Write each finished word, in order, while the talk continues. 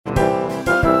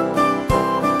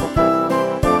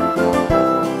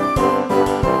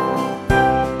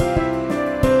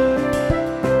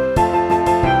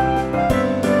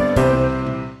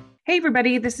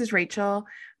everybody, this is Rachel.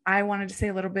 I wanted to say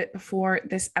a little bit before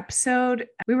this episode.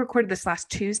 We recorded this last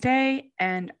Tuesday,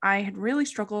 and I had really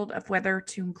struggled of whether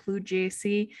to include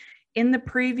GAC in the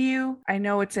preview. I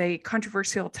know it's a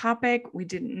controversial topic. We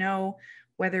didn't know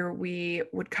whether we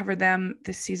would cover them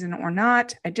this season or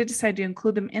not. I did decide to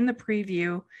include them in the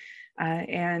preview,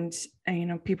 and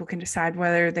people can decide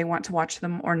whether they want to watch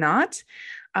them or not.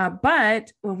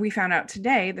 But when we found out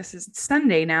today, this is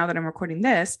Sunday now that I'm recording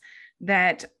this,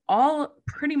 that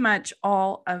pretty much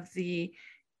all of the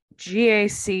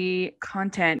GAC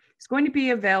content is going to be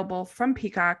available from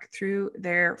Peacock through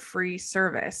their free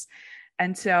service.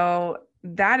 And so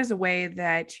that is a way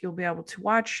that you'll be able to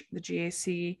watch the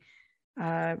GAC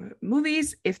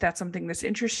movies, if that's something that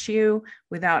interests you,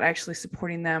 without actually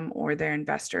supporting them or their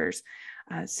investors.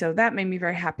 So that made me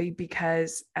very happy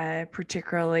because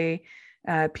particularly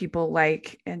people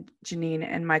like Janine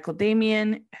and Michael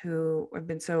Damian, who have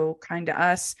been so kind to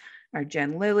us, or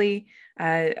Jen Lilly.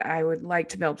 I would like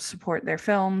to be able to support their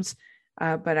films,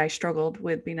 but I struggled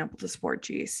with being able to support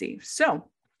GAC. So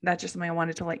that's just something I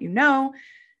wanted to let you know,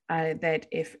 that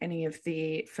if any of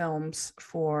the films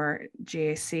for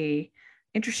GAC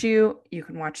interest you, you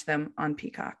can watch them on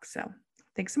Peacock. So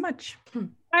thanks so much.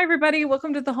 Hi, everybody.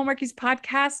 Welcome to the Hallmarkies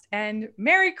podcast and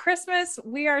Merry Christmas.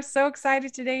 We are so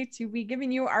excited today to be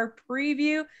giving you our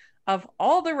preview of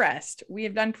all the rest. We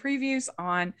have done previews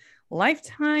on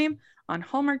Lifetime, on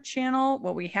Hallmark Channel,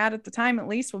 what we had at the time, at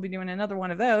least. We'll be doing another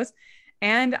one of those.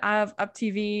 And of Up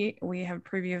TV, we have a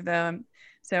preview of them.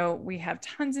 So we have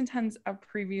tons and tons of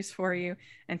previews for you.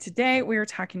 And today we are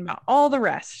talking about all the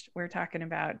rest. We're talking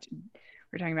about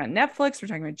Netflix, we're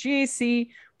talking about GAC,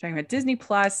 we're talking about Disney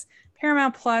Plus,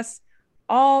 Paramount Plus,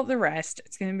 all the rest.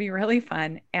 It's going to be really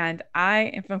fun. And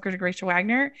I am film critic Rachel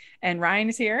Wagner, and Ryan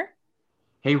is here.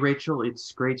 Hey, Rachel,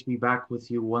 it's great to be back with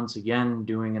you once again,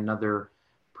 doing another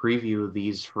preview of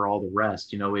these for all the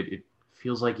rest. It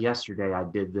feels like yesterday I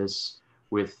did this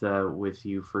with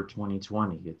you for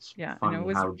 2020. It's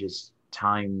funny how just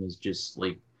time is just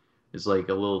like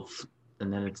a little,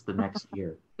 and then it's the next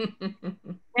year.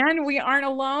 And we aren't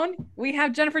alone. We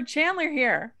have Jennifer Chandler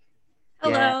here.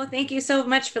 Hello. Yeah. Thank you so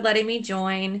much for letting me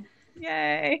join.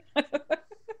 Yay.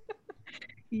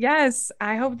 Yes.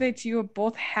 I hope that you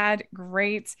both had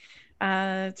great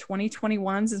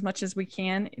 2021s as much as we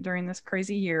can during this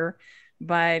crazy year.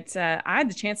 But I had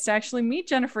the chance to actually meet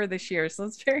Jennifer this year. So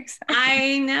it's very exciting.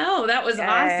 I know. That was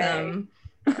awesome.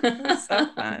 It was so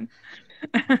fun.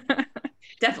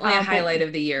 Definitely a highlight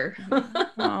of the year.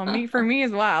 For me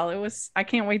as well. I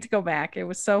can't wait to go back. It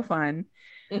was so fun.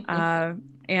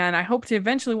 And I hope to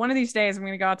eventually, one of these days, I'm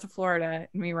going to go out to Florida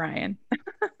and meet Ryan.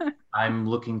 I'm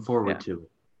looking forward to it.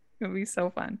 It'll be so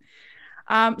fun.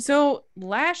 So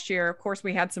last year, of course,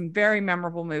 we had some very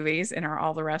memorable movies in our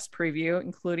All the Rest preview,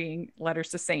 including Letters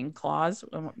to Satan Claus.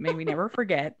 May we never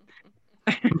forget.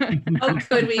 How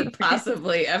could we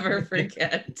possibly ever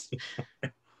forget?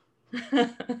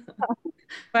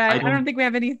 But I don't think we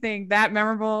have anything that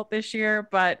memorable this year,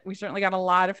 but we certainly got a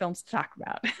lot of films to talk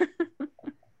about.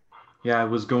 Yeah, I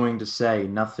was going to say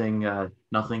nothing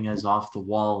as off the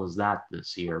wall as that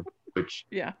this year, which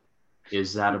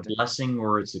is that a blessing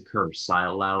or it's a curse? I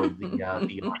allow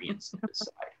the audience to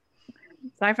decide.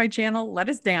 Sci-Fi Channel, let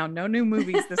us down. No new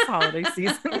movies this holiday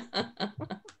season.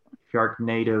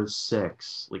 Sharknado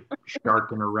 6, like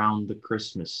sharking around the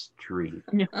Christmas tree.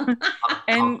 Yeah.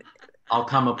 I'll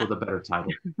come up with a better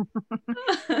title.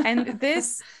 And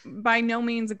this by no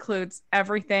means includes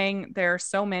everything. There are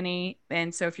so many.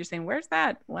 And so if you're saying, where's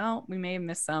that? Well, we may have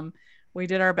missed some. We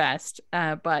did our best.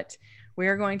 But we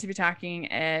are going to be talking,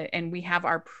 and we have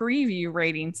our preview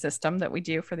rating system that we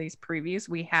do for these previews.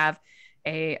 We have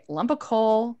a lump of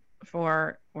coal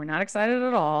for we're not excited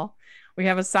at all. We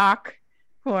have a sock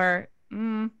for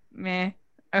meh.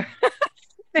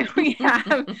 Then we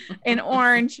have an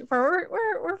orange for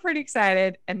we're pretty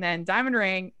excited, and then diamond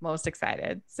ring most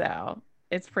excited. So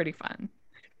it's pretty fun.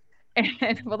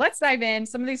 And well, let's dive in.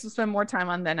 Some of these we'll spend more time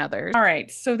on than others. All right.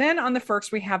 So then on the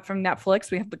first, we have from Netflix,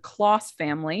 we have The Kloss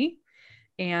Family.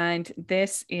 And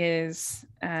this is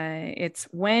it's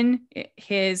when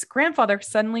his grandfather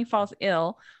suddenly falls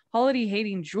ill.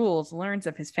 Holiday-hating Jules learns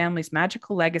of his family's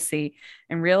magical legacy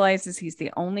and realizes he's the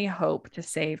only hope to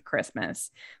save Christmas.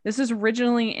 This is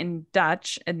originally in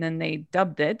Dutch, and then they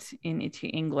dubbed it into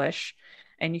English.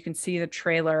 And you can see the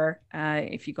trailer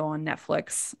if you go on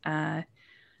Netflix.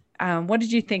 What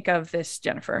did you think of this,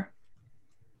 Jennifer?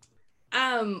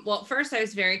 Well, first I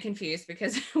was very confused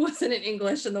because it wasn't in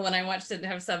English, and the one I watched didn't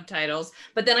have subtitles,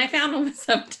 but then I found one with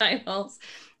subtitles.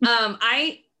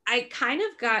 I kind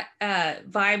of got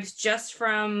vibes just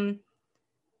from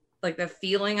like the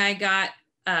feeling I got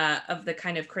of the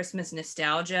kind of Christmas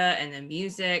nostalgia and the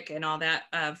music and all that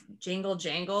of Jingle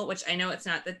Jangle, which I know it's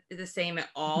not the same at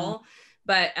all,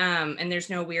 but and there's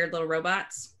no weird little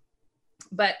robots,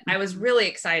 but I was really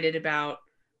excited about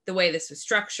the way this was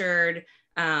structured.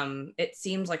 It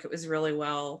seems like it was really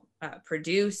well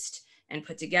produced and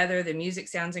put together. The music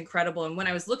sounds incredible. And when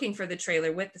I was looking for the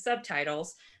trailer with the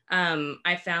subtitles,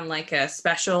 I found like a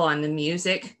special on the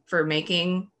music for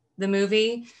making the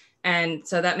movie. And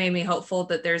so that made me hopeful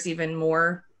that there's even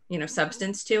more,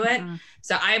 substance to it.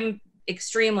 So I'm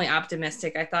extremely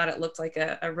optimistic. I thought it looked like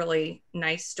a really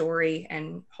nice story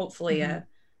and hopefully a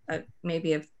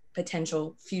maybe a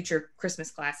potential future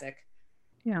Christmas classic.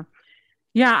 Yeah.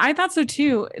 Yeah, I thought so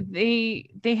too. They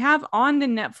have on the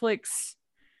Netflix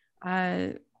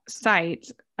site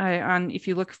on, if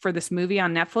you look for this movie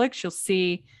on Netflix, you'll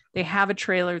see they have a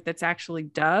trailer that's actually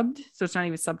dubbed. So it's not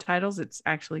even subtitles, it's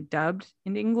actually dubbed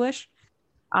into English.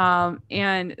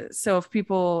 And so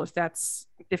if that's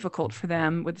difficult for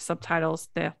them with the subtitles,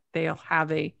 they'll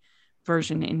have a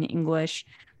version in English.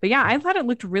 But yeah, I thought it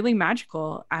looked really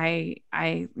magical. We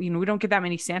don't get that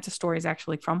many Santa stories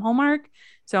actually from Hallmark.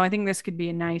 So I think this could be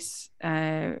a nice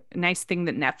thing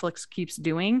that Netflix keeps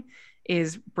doing,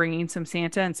 is bringing some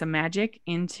Santa and some magic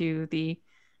into the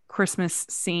Christmas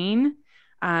scene,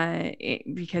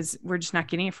 because we're just not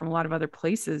getting it from a lot of other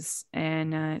places.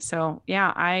 And so,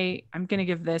 yeah, I'm going to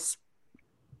give this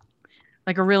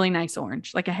like a really nice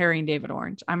orange, like a Harry and David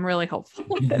orange. I'm really hopeful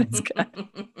that it's good.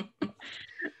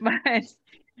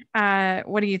 But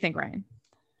what do you think, Ryan?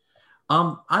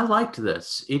 I liked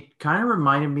this. It kind of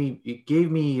reminded me, it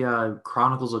gave me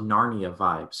Chronicles of Narnia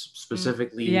vibes,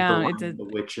 specifically The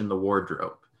Witch in the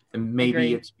Wardrobe. And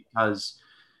maybe it's because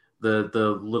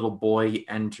the little boy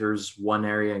enters one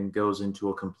area and goes into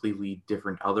a completely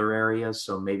different other area.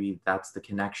 So maybe that's the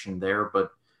connection there.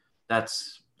 But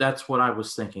that's what I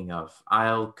was thinking of.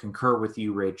 I'll concur with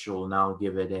you, Rachel, and I'll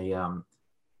give it a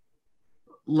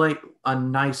like a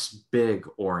nice big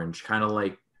orange, kind of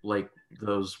like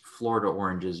those Florida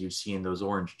oranges you see in those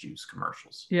orange juice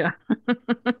commercials. Yeah.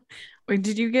 Wait,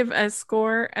 did you give a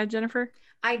score, Jennifer?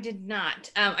 I did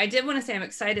not. I did want to say I'm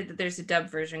excited that there's a dub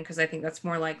version, because I think that's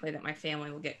more likely that my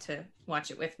family will get to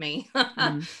watch it with me.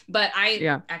 But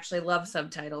I actually love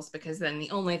subtitles, because then the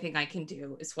only thing I can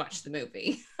do is watch the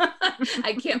movie.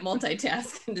 I can't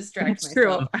multitask and distract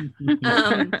myself.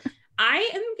 True. I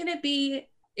am going to be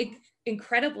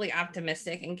incredibly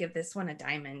optimistic and give this one a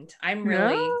diamond.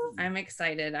 I'm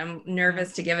excited. I'm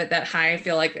nervous to give it that high. I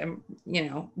feel like I'm,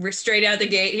 straight out the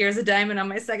gate, here's a diamond on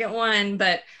my second one,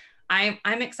 but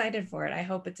I'm excited for it. I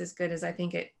hope it's as good as I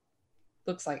think it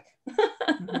looks like.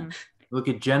 Look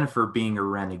at Jennifer being a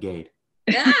renegade.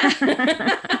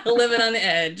 Living on the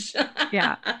edge.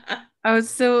 Yeah. Oh,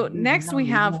 so next we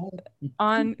have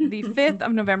on the 5th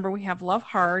of November, we have Love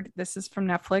Hard. This is from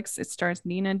Netflix. It stars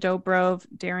Nina Dobrev,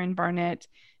 Darren Barnett,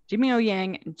 Jimmy O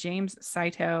Yang, and James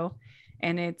Saito.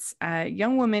 And it's a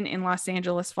young woman in Los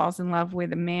Angeles falls in love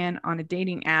with a man on a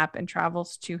dating app and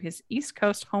travels to his East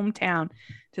Coast hometown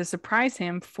to surprise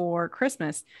him for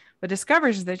Christmas, but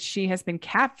discovers that she has been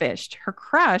catfished. Her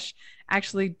crush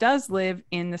actually does live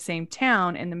in the same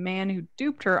town, and the man who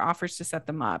duped her offers to set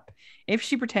them up if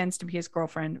she pretends to be his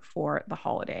girlfriend for the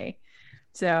holiday.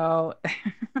 So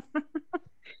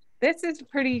this is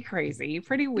pretty crazy,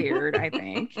 pretty weird, I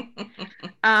think.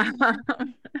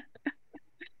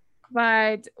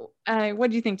 But what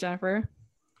do you think, Jennifer?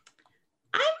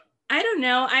 I don't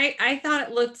know. I thought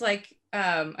it looked like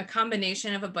a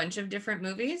combination of a bunch of different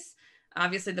movies.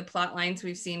 Obviously, the plot lines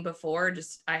we've seen before,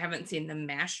 just I haven't seen them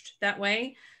mashed that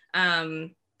way.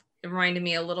 It reminded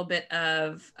me a little bit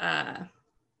of, now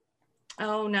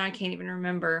I can't even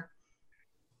remember.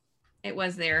 It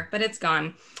was there, but it's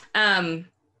gone.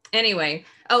 Anyway,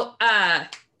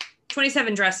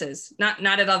 27 Dresses, not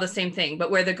at all the same thing,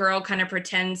 but where the girl kind of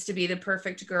pretends to be the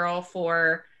perfect girl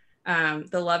for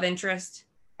the love interest.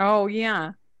 Oh,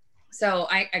 yeah. So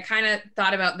I kind of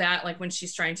thought about that, like when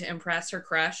she's trying to impress her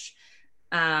crush.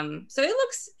 So I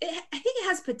think it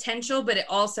has potential, but it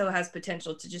also has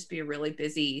potential to just be a really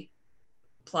busy,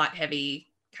 plot heavy,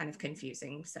 kind of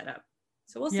confusing setup.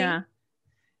 So we'll see. Yeah.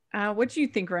 What do you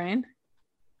think, Ryan?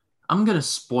 I'm going to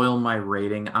spoil my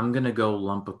rating. I'm going to go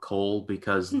lump of coal,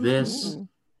 because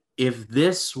if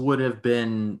this would have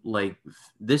been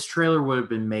this trailer would have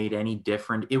been made any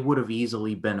different, it would have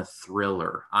easily been a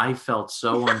thriller. I felt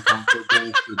so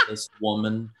uncomfortable for this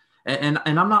woman. And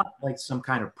I'm not like some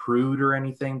kind of prude or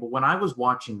anything, but when I was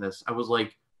watching this, I was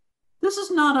like, this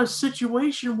is not a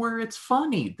situation where it's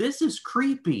funny. This is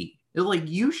creepy. Like,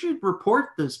 you should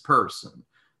report this person.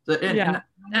 And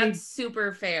That's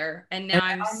super fair. And now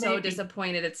I'm so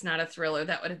disappointed it's not a thriller.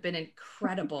 That would have been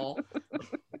incredible.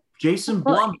 Jason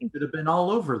Blum should have been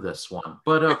all over this one.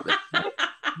 But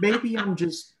maybe I'm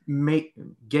just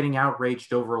getting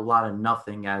outraged over a lot of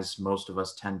nothing, as most of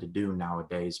us tend to do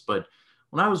nowadays. But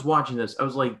when I was watching this, I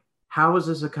was like, how is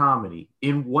this a comedy?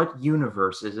 In what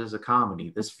universe is this a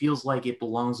comedy? This feels like it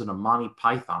belongs in a Monty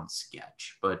Python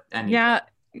sketch. But anyway. Yeah.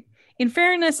 In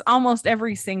fairness, almost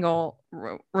every single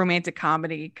romantic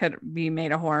comedy could be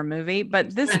made a horror movie,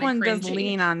 but this one does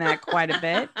lean on that quite a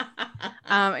bit.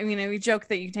 I mean, we joke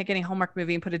that you can take any Hallmark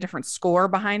movie and put a different score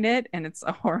behind it, and it's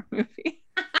a horror movie.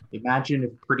 Imagine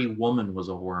if Pretty Woman was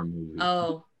a horror movie.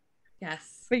 Oh,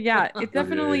 yes. But yeah, it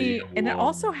definitely, and it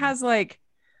also has like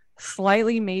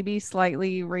maybe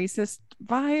slightly racist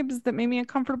vibes that made me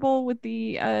uncomfortable with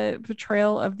the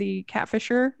portrayal of the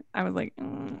catfisher. I was like,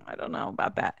 I don't know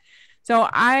about that. So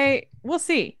we'll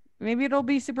see. Maybe it'll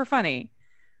be super funny,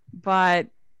 but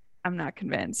I'm not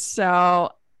convinced.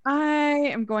 So I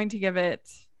am going to give it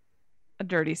a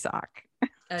dirty sock.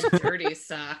 A dirty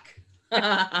sock.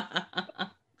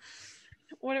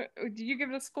 What do you give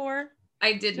it a score?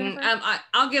 I didn't.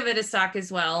 I'll give it a sock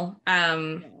as well.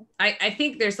 I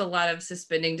think there's a lot of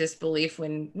suspending disbelief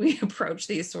when we approach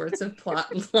these sorts of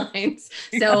plot lines.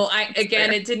 So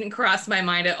it didn't cross my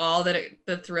mind at all that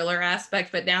the thriller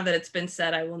aspect, but now that it's been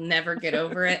said, I will never get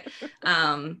over it,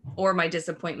 or my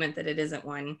disappointment that it isn't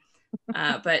one.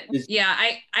 But yeah,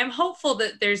 I'm hopeful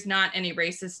that there's not any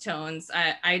racist tones.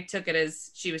 I took it as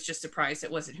she was just surprised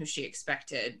it wasn't who she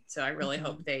expected. So I really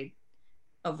hope they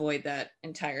avoid that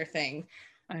entire thing.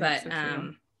 But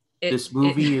this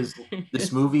movie is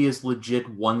legit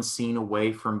one scene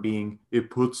away from being it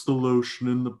puts the lotion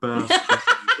in the basket.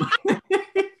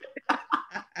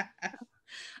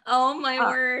 Oh my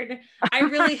word. I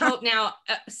really hope now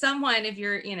someone, if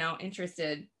you're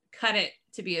interested, cut it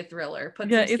to be a thriller, put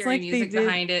some scary music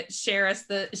behind it, share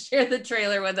the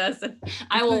trailer with us, and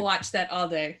I will watch that all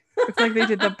day. It's like they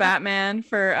did the Batman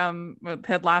for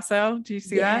Ted Lasso. Do you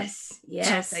see that?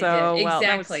 Yes, so I did. Well.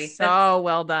 Exactly. So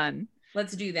well done.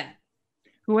 Let's do that.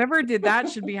 Whoever did that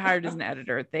should be hired as an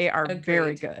editor. They are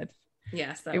very good.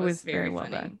 Yes, it was very well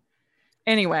done.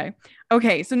 Anyway,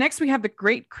 okay, so next we have The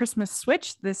Great Christmas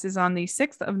Switch. This is on the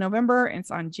 6th of November.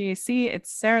 It's on GAC.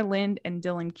 It's Sarah Lind and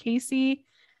Dylan Casey.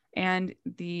 And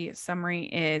the summary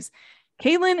is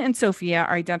Kaylin and Sophia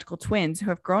are identical twins who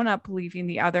have grown up believing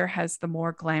the other has the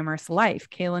more glamorous life.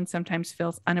 Kaylin sometimes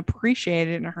feels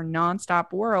unappreciated in her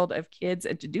nonstop world of kids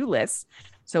and to-do lists.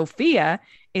 Sophia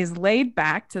is laid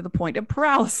back to the point of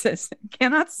paralysis and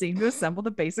cannot seem to assemble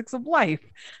the basics of life,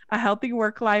 a healthy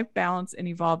work-life balance, and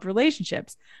evolved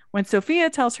relationships. When Sophia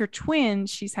tells her twin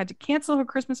she's had to cancel her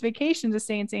Christmas vacation to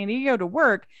stay in San Diego to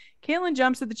work, Kaylin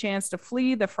jumps at the chance to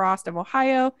flee the frost of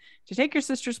Ohio to take her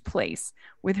sister's place.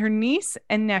 With her niece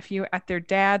and nephew at their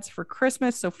dad's for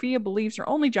Christmas, Sophia believes her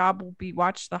only job will be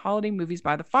watch the holiday movies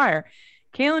by the fire.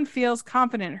 Kaylin feels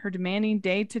confident her demanding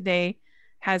day-to-day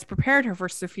has prepared her for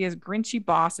Sophia's grinchy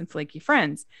boss and flaky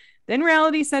friends. Then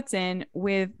reality sets in.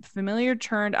 With familiar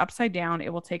turned upside down,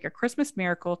 it will take a Christmas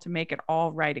miracle to make it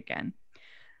all right again.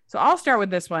 So I'll start with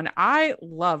this one. I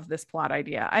love this plot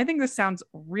idea. I think this sounds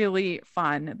really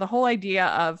fun. The whole idea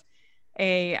of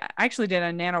I actually did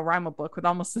a NaNoWriMo book with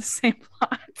almost the same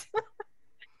plot,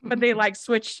 but they like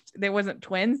switched. They wasn't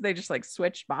twins. They just like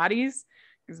switched bodies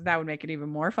because that would make it even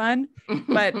more fun.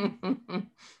 But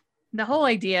the whole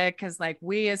idea, because like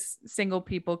we as single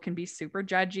people can be super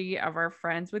judgy of our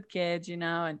friends with kids,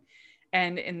 and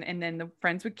then the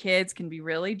friends with kids can be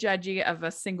really judgy of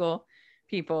us single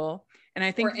people. And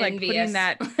I think like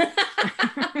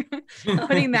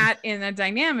putting that in a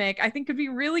dynamic, I think could be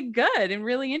really good and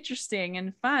really interesting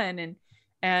and fun.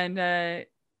 And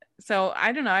so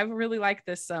I don't know. I really like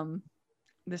this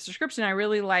description. I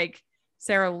really like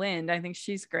Sarah Lind. I think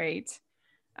she's great.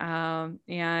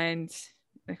 And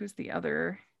who's the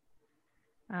other?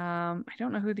 I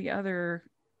don't know who the other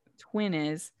twin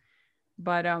is,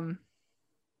 but I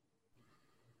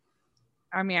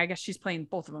mean, I guess she's playing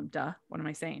both of them. Duh. What am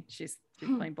I saying? She's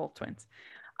playing both twins.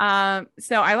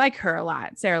 So I like her a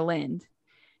lot, Sarah Lind.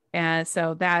 And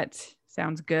so that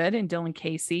sounds good. And Dylan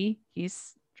Casey,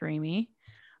 he's dreamy.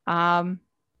 I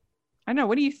don't know.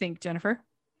 What do you think, Jennifer?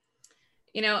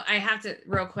 I have to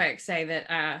real quick say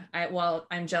that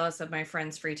I'm jealous of my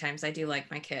friends' free times. I do like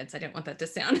my kids. I didn't want that to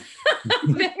sound.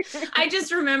 I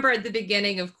just remember at the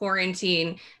beginning of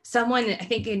quarantine, someone I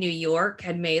think in New York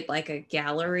had made like a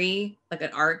gallery, like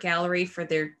an art gallery for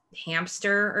their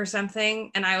hamster or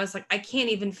something, and I was like, I can't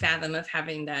even fathom of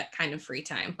having that kind of free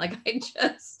time. Like I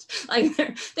just like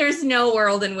there's no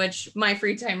world in which my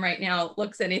free time right now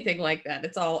looks anything like that.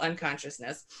 It's all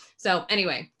unconsciousness. So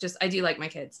anyway, just I do like my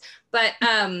kids, but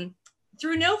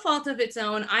through no fault of its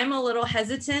own, I'm a little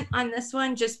hesitant on this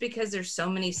one just because there's so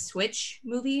many Switch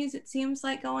movies, it seems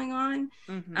like, going on.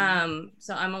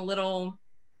 So I'm a little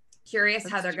curious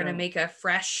how they're going to make a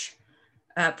fresh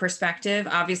perspective.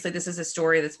 Obviously, this is a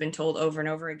story that's been told over and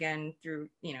over again through,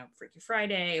 you know, Freaky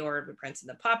Friday or The Prince and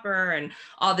the Pauper and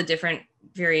all the different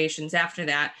variations after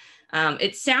that.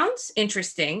 It sounds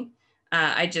interesting.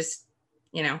 I just,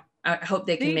 you know, I hope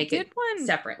they can make it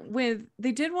separate.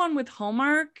 They did one with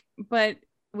Hallmark, but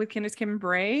with Candace Cameron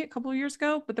Bure a couple of years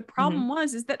ago. But the problem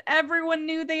is that everyone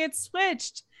knew they had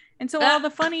switched, and so all the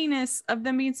funniness of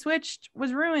them being switched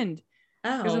was ruined.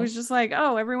 Because it was just like,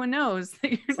 oh, everyone knows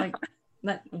that you're like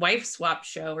that wife swap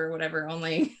show or whatever.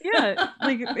 Only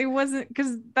like it wasn't,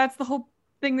 because that's the whole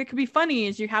thing that could be funny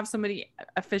is you have somebody,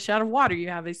 a fish out of water. You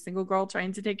have a single girl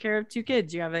trying to take care of two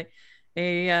kids. You have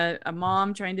a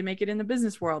mom trying to make it in the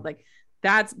business world. Like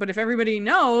that's, but if everybody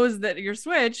knows that you're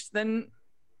switched, then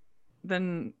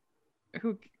there's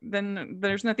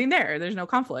nothing there. There's no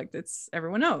conflict. It's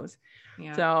everyone knows.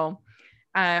 Yeah. So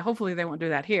hopefully they won't do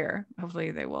that here.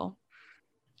 Hopefully they won't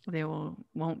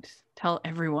tell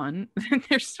everyone that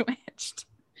they're switched.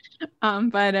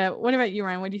 But what about you,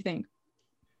 Ryan? What do you think?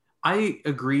 I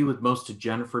agree with most of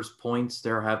Jennifer's points.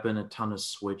 There have been a ton of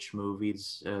Switch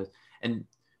movies, and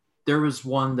there was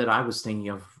one that I was thinking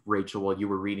of, Rachel, while you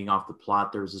were reading off the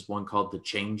plot. There was this one called The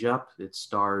Change Up. It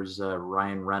stars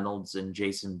Ryan Reynolds and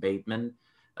Jason Bateman.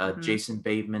 Jason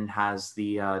Bateman has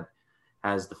the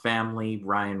family.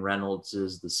 Ryan Reynolds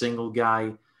is the single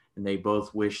guy, and they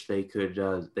both wish they could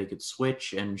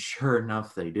switch. And sure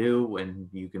enough, they do. And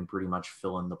you can pretty much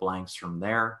fill in the blanks from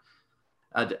there.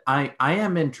 I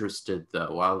am interested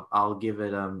though. I'll give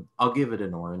it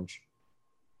an orange.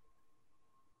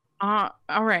 All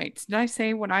right. Did I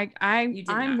say what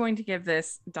I'm going to give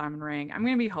this Diamond Ring? I'm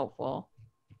going to be hopeful,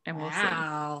 and we'll see.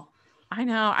 I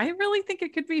know. I really think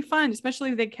it could be fun,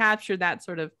 especially if they capture that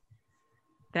sort of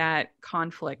that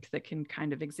conflict that can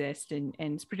kind of exist,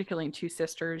 and particularly in two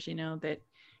sisters, you know, that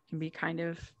can be kind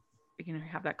of, you know,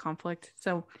 have that conflict.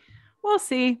 So we'll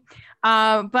see.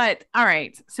 But all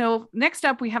right. So next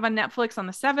up, we have on Netflix on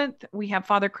the 7th, we have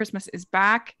Father Christmas is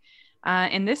Back.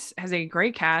 And this has a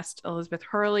great cast: Elizabeth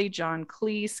Hurley, John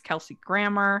Cleese, Kelsey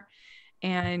Grammer.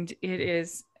 And it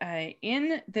is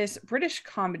in this British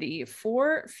comedy,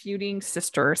 4 feuding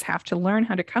sisters have to learn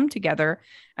how to come together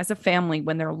as a family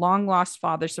when their long lost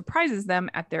father surprises them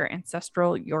at their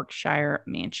ancestral Yorkshire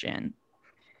mansion.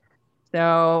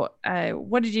 So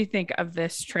what did you think of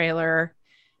this trailer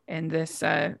and this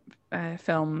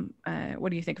film? What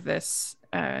do you think of this,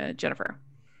 Jennifer?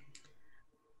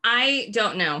 I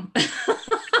don't know.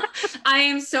 I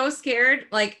am so scared.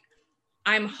 Like,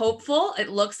 I'm hopeful. It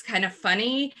looks kind of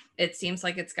funny. It seems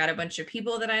like it's got a bunch of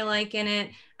people that I like in it.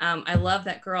 I love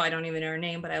that girl. I don't even know her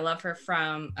name, but I love her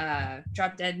from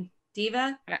Drop Dead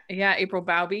Diva. Yeah, April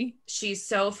Bowlby. She's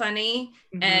so funny.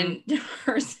 And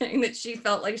her saying that she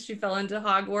felt like she fell into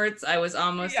Hogwarts, I was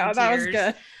almost in tears. That was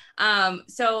good.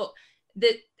 So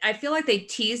that I feel like they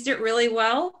teased it really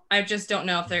well. I just don't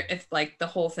know if like the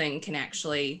whole thing can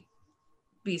actually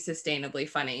be sustainably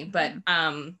funny. But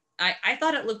I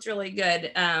thought it looked really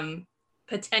good,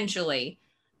 potentially.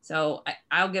 So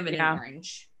I'll give it an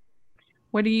orange.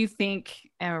 What do you think,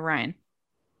 Ryan?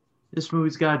 This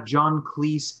movie's got John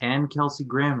Cleese and Kelsey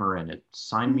Grammer in it.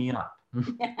 Sign me up.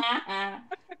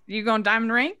 You going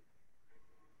Diamond Ring?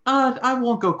 I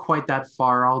won't go quite that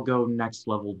far. I'll go next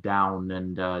level down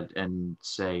and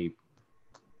say,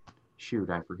 shoot,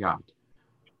 I forgot.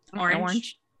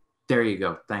 Orange. There you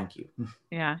go. Thank you.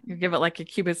 Yeah, you give it like a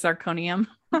cubit zirconium.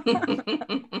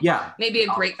 Yeah. Maybe a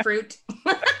grapefruit.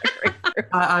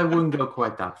 I wouldn't go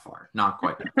quite that far. Not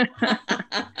quite that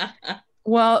far.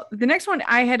 Well, the next one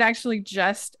I had actually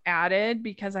just added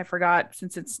because I forgot,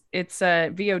 since it's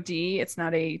a VOD, it's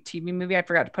not a TV movie. I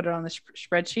forgot to put it on the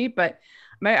spreadsheet, but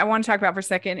I want to talk about for a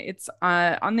second. It's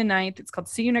on the 9th. It's called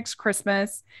See You Next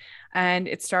Christmas, and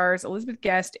it stars Elizabeth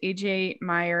Guest, AJ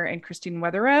Meyer, and Christine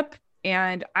Weatherup.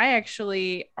 And I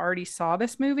actually already saw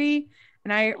this movie,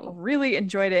 and I really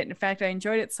enjoyed it. In fact, I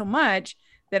enjoyed it so much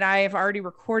that I have already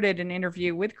recorded an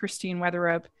interview with Christine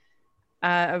Weatherup,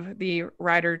 of the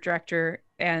writer, director,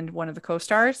 and one of the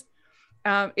co-stars.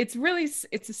 It's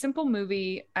a simple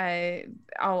movie.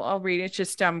 I'll read it. It's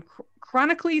just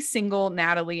chronically single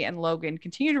Natalie and Logan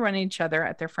continue to run into each other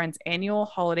at their friend's annual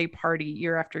holiday party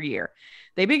year after year.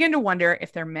 They begin to wonder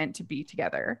if they're meant to be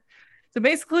together. So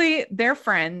basically, they're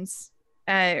friends.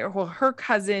 Well, her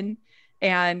cousin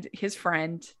and his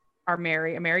friend are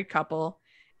a married couple,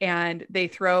 and they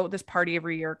throw this party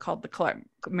every year called the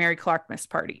Mary Clarkmas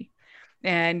Party.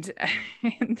 And,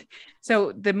 and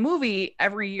so the movie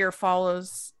every year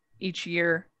follows each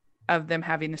year of them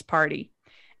having this party.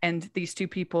 And these two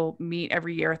people meet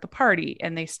every year at the party,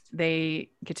 and they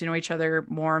get to know each other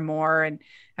more and more and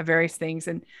have various things.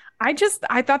 And I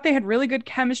thought they had really good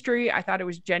chemistry. I thought it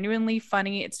was genuinely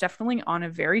funny. It's definitely on a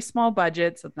very small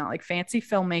budget, so it's not like fancy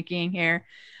filmmaking here.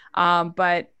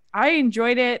 But I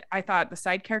enjoyed it. I thought the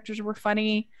side characters were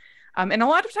funny. And a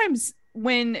lot of times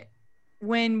when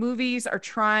movies are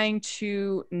trying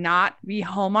to not be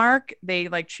Hallmark, they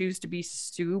like choose to be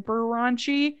super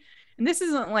raunchy. And this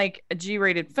isn't like a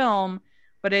G-rated film,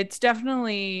 but it's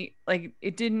definitely like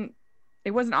it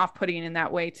wasn't off-putting in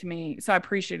that way to me. So I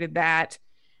appreciated that.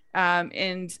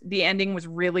 And the ending was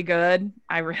really good.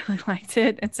 I really liked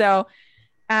it. And so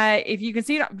if you can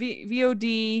see it on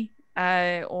VOD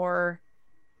or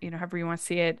however you want to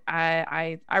see it,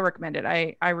 I recommend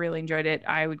it. I really enjoyed it.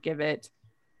 I would give it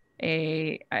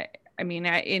in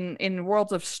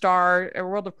World of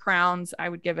Crowns, I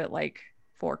would give it like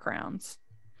 4 crowns.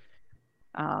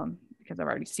 Because I've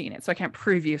already seen it, so I can't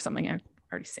preview something I've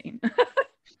already seen.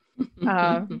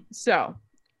 So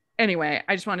anyway,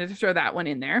 I just wanted to throw that one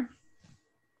in there.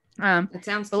 That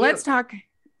sounds but cute.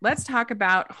 Let's talk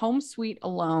about Home Sweet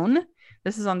Alone.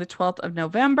 This is on the 12th of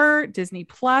November, Disney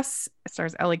Plus. It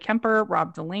stars Ellie Kemper,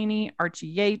 Rob Delaney, Archie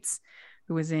Yates,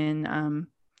 who was in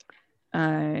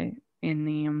the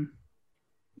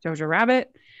Jojo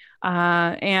Rabbit.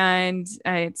 And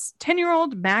it's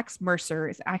 10-year-old Max Mercer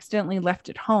is accidentally left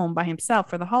at home by himself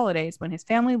for the holidays when his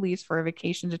family leaves for a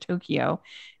vacation to Tokyo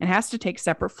and has to take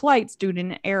separate flights due to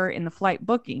an error in the flight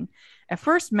booking. At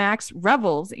first, Max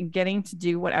revels in getting to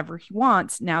do whatever he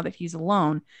wants now that he's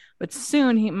alone, but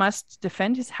soon he must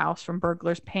defend his house from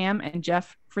burglars Pam and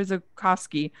Jeff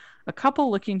Frizikowski, a couple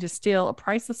looking to steal a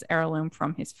priceless heirloom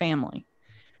from his family.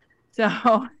 So,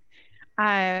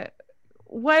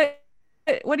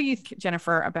 what do you think,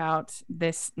 Jennifer, about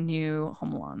this new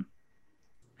Home Alone?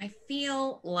 I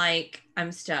feel like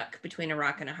I'm stuck between a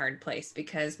rock and a hard place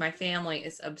because my family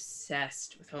is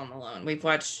obsessed with Home Alone. We've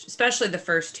watched, especially the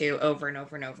first two, over and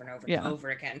over and over and over and over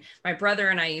again. My brother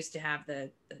and I used to have the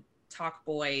Talk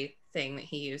Boy thing that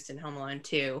he used in Home Alone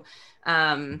 2.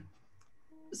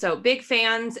 So big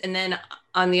fans. And then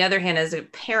on the other hand, as a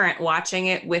parent watching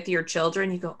it with your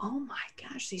children, you go, oh my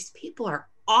gosh, these people are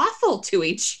awful to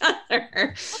each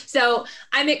other. So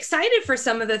I'm excited for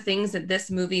some of the things that this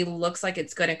movie looks like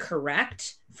it's going to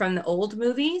correct from the old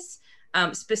movies.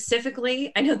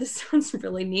 Specifically, I know this sounds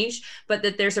really niche, but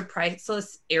that there's a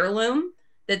priceless heirloom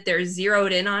that they're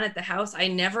zeroed in on at the house. I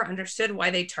never understood why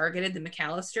they targeted the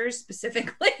McAllisters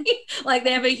specifically. Like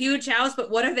they have a huge house, but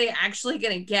what are they actually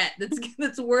going to get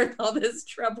that's worth all this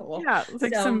trouble? Yeah, it's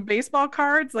like some baseball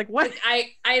cards. Like what?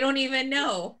 Like, I don't even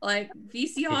know. Like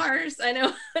VCRs. I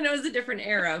know it's a different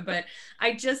era, but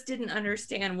I just didn't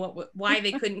understand why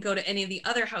they couldn't go to any of the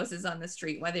other houses on the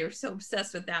street. Why they were so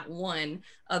obsessed with that one,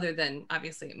 other than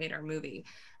obviously it made our movie.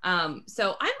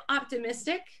 So I'm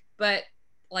optimistic, but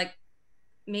like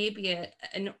maybe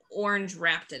an orange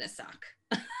wrapped in a sock.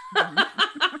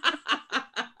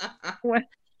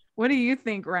 What do you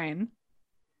think, Ryan?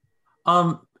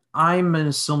 I'm in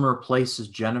a similar place as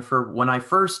Jennifer. When I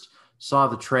first saw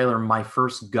the trailer, my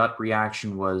first gut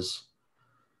reaction was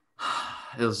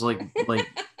it was like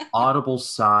audible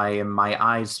sigh, and my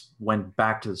eyes went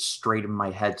back to the straight in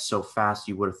my head so fast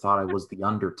you would have thought I was the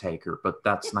Undertaker, but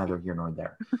that's neither here nor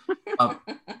there.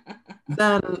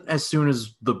 Then, as soon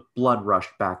as the blood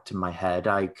rushed back to my head,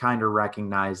 I kind of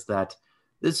recognized that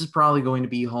this is probably going to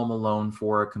be Home Alone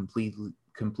for a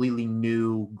completely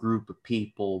new group of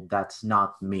people that's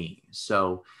not me.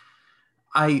 So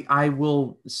I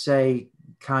will say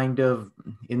kind of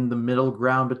in the middle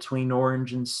ground between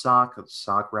orange and sock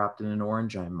wrapped in an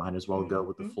orange. I might as well go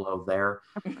with the flow there.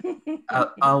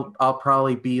 I'll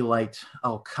probably be like,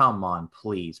 oh, come on,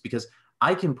 please, because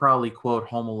I can probably quote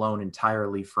Home Alone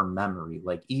entirely from memory.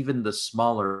 Like even the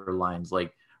smaller lines,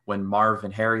 like when Marv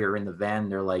and Harry are in the van,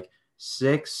 they're like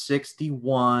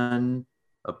 6:61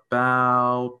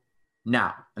 about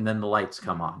now, and then the lights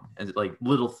come on, and like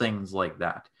little things like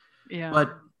that. Yeah.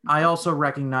 But I also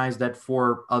recognize that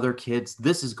for other kids,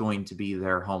 this is going to be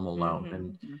their Home Alone. Mm-hmm.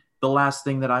 And the last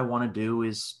thing that I want to do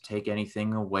is take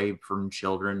anything away from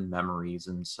children, memories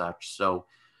and such. So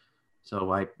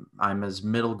I'm as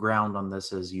middle ground on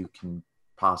this as you can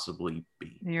possibly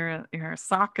be. You're a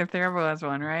sock if there was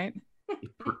one, right?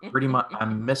 Pretty much.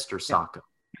 I'm Mr. Socko.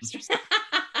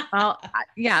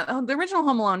 The original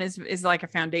Home Alone is like a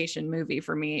foundation movie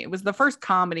for me. It was the first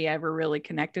comedy I ever really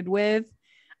connected with.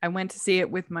 I went to see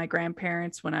it with my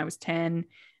grandparents when I was 10,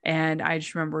 and I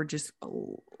just remember just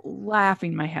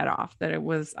laughing my head off I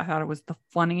thought it was the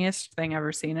funniest thing I've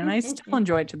ever seen, and I still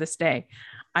enjoy it to this day.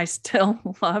 I still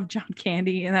love John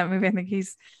Candy in that movie. I think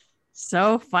he's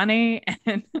so funny.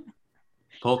 And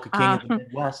Polka King of the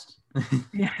Midwest.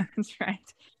 Yeah, that's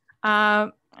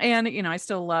right. And I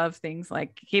still love things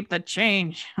like keep the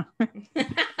change. Keep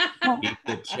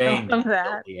the change,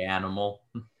 the animal.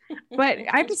 But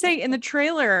I have to say, in the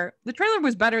trailer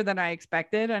was better than I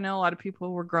expected. I know a lot of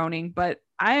people were groaning, but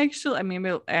I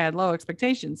had low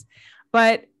expectations,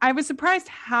 but I was surprised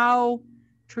how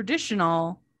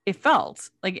traditional it felt.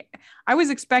 Like, I was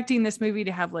expecting this movie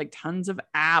to have like tons of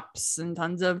apps and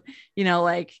tons of,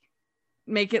 like,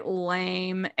 make it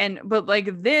lame, but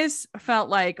like this felt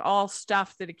like all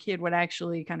stuff that a kid would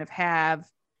actually kind of have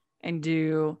and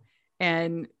do,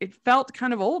 and it felt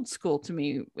kind of old school to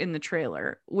me in the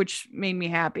trailer, which made me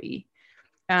happy.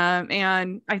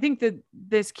 And I think that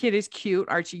this kid is cute,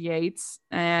 Archie Yates,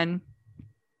 and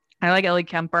I like Ellie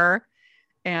Kemper,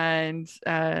 and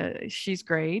she's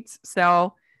great.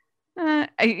 So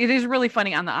it is really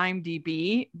funny. On the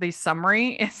IMDb, the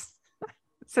summary is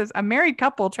says a married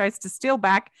couple tries to steal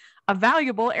back a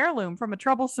valuable heirloom from a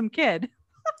troublesome kid.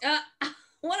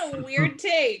 What a weird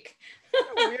take.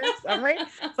 A weird summary.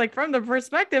 It's like, from the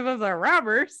perspective of the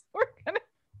robbers. I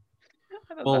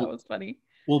thought that was funny.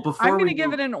 Well, before I'm going to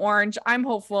give it an orange. I'm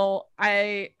hopeful.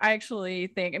 I actually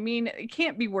think, it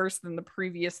can't be worse than the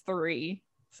previous 3.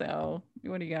 So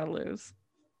what do you got to lose?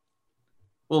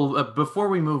 Well, before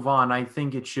we move on, I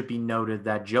think it should be noted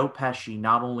that Joe Pesci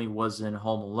not only was in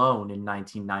Home Alone in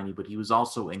 1990, but he was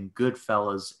also in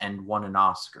Goodfellas and won an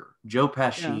Oscar. Joe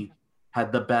Pesci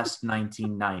had the best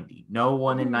 1990. No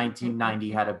one in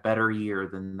 1990 had a better year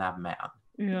than that man.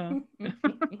 Yeah.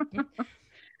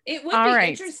 It would be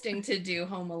interesting to do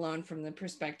Home Alone from the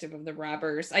perspective of the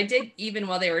robbers. I did, even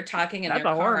while they were talking in their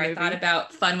car, I thought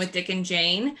about Fun with Dick and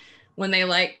Jane, when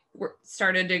they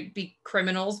started to be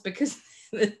criminals because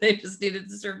they just needed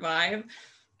to survive.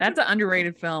 That's an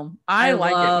underrated film. I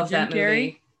like it with Jim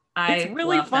Carrey. It's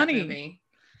really funny.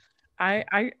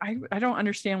 I don't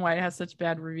understand why it has such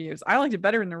bad reviews. I liked it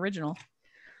better in the original.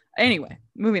 Anyway,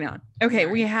 moving on. Okay,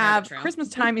 we have Christmas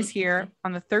Time is here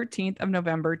on the 13th of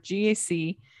November.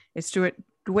 GAC is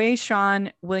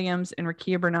Dwayne Williams and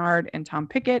Rakia Bernard and Tom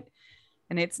Pickett.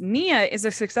 And it's Nia is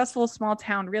a successful small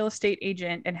town real estate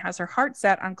agent and has her heart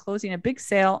set on closing a big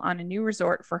sale on a new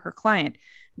resort for her client,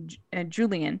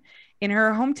 Julian, in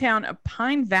her hometown of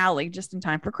Pine Valley, just in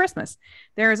time for Christmas.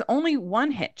 There is only one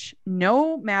hitch.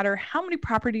 No matter how many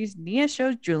properties Nia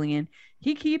shows Julian,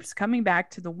 he keeps coming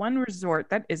back to the one resort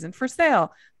that isn't for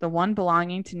sale, the one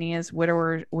belonging to Nia's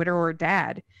widower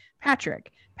dad,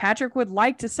 Patrick. Patrick would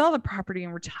like to sell the property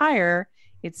and retire.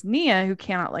 It's Nia who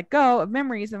cannot let go of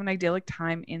memories of an idyllic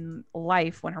time in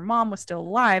life when her mom was still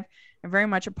alive and very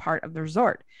much a part of the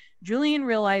resort. Julian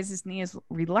realizes Nia's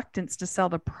reluctance to sell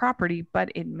the property,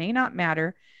 but it may not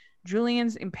matter.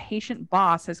 Julian's impatient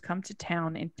boss has come to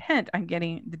town intent on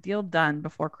getting the deal done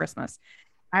before Christmas.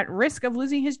 At risk of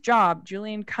losing his job,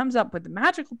 Julian comes up with a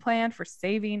magical plan for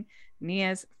saving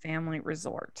Nia's family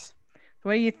resort.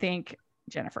 What do you think,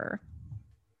 Jennifer?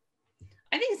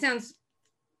 I think it sounds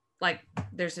like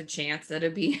there's a chance that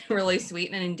it'd be really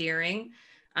sweet and endearing.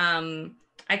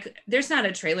 There's not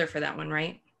a trailer for that one,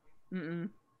 right? Mm-mm.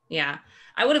 Yeah.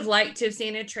 I would have liked to have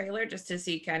seen a trailer just to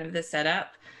see kind of the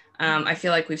setup. I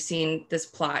feel like we've seen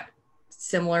this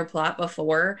similar plot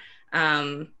before.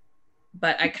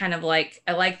 But I kind of like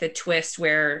the twist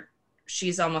where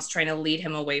she's almost trying to lead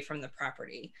him away from the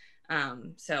property.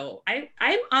 So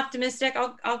I'm optimistic.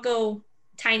 I'll go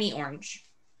tiny orange.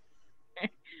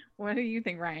 What do you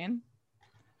think, Ryan?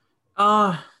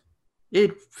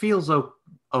 It feels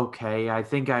okay. I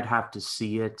think I'd have to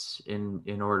see it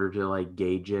in order to like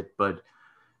gauge it, but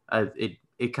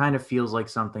it kind of feels like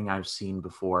something I've seen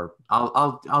before.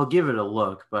 I'll give it a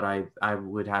look, but I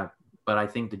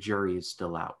think the jury is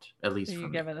still out, at least. So you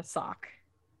give it a sock.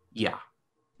 Yeah.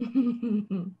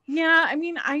 Yeah,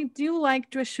 I do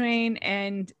like Dwayne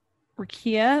and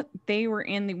Rakia. They were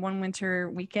in the One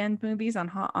Winter Weekend movies on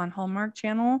Hallmark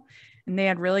Channel, and they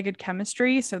had really good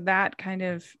chemistry. So that kind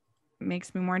of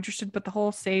makes me more interested. But the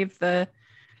whole save the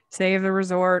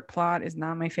resort plot is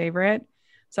not my favorite.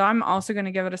 So I'm also going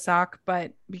to give it a sock.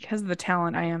 But because of the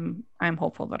talent, I am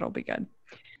hopeful that it'll be good.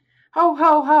 Ho,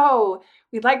 ho, ho.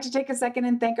 We'd like to take a second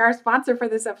and thank our sponsor for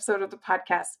this episode of the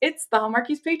podcast. It's the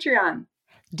Hallmarkies Patreon.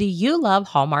 Do you love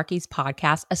Hallmarkies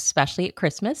podcast, especially at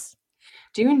Christmas?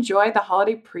 Do you enjoy the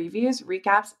holiday previews,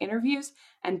 recaps, interviews,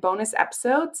 and bonus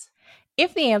episodes?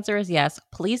 If the answer is yes,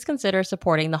 please consider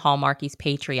supporting the Hallmarkies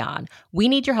Patreon. We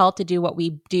need your help to do what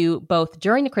we do both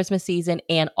during the Christmas season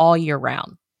and all year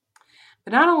round.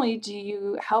 But not only do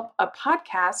you help a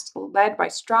podcast led by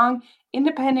strong,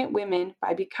 independent women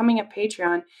by becoming a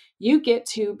Patreon, you get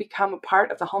to become a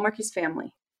part of the Hallmarkies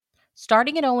family.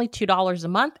 Starting at only $2 a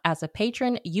month as a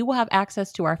patron, you will have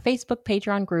access to our Facebook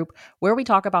Patreon group where we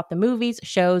talk about the movies,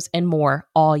 shows, and more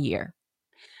all year.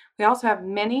 We also have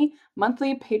many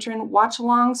monthly patron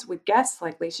watch-alongs with guests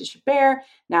like Lacey Chabert,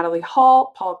 Natalie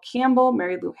Hall, Paul Campbell,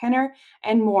 Mary Lou Henner,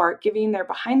 and more, giving their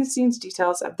behind-the-scenes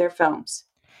details of their films.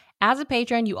 As a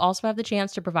patron, you also have the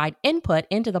chance to provide input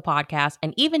into the podcast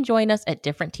and even join us at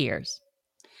different tiers.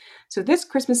 So this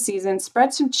Christmas season,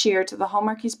 spread some cheer to the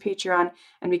Hallmarkies Patreon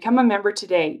and become a member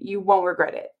today. You won't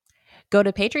regret it. Go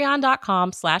to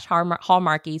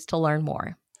patreon.com/Hallmarkies to learn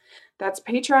more. That's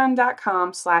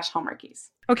patreon.com/Hallmarkies.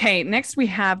 Okay, next we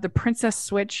have The Princess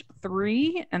Switch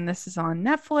 3, and this is on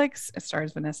Netflix. It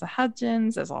stars Vanessa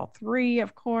Hudgens as all three,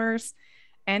 of course.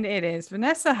 And it is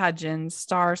Vanessa Hudgens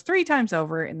stars 3 times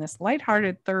over in this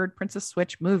lighthearted third Princess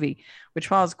Switch movie, which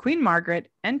follows Queen Margaret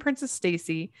and Princess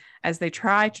Stacy as they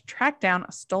try to track down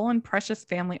a stolen precious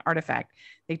family artifact.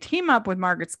 They team up with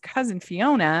Margaret's cousin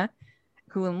Fiona,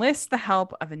 who enlists the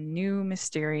help of a new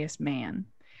mysterious man.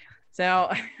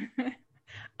 So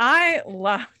I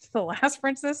loved the last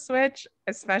Princess Switch,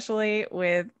 especially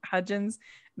with Hudgens.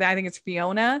 I think it's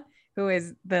Fiona, who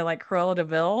is the like Cruella de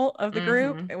Vil of the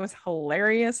group. It was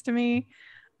hilarious to me.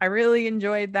 I really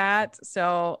enjoyed that.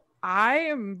 So I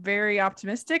am very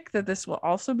optimistic that this will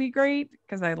also be great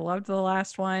because I loved the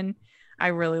last one. I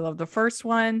really loved the first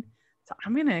one. So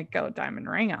I'm going to go diamond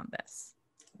ring on this.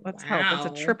 Let's hope it's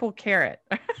a triple carrot.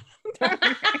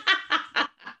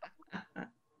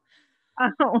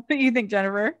 What do you think,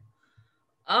 Jennifer?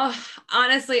 Oh,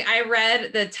 honestly, I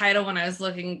read the title when I was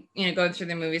looking, going through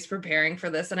the movies, preparing for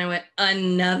this, and I went,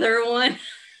 another one.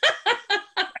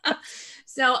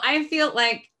 So I feel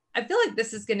like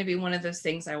this is going to be one of those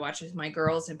things I watch with my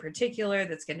girls in particular.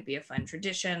 That's going to be a fun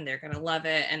tradition. They're going to love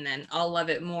it. And then I'll love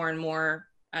it more and more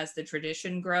as the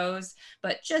tradition grows.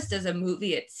 But just as a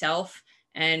movie itself,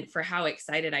 and for how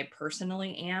excited I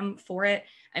personally am for it,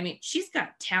 I mean, she's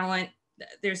got talent.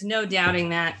 There's no doubting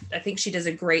that. I think she does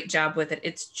a great job with it.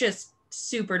 It's just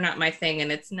super not my thing,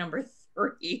 and it's number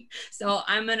 3. So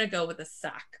I'm going to go with a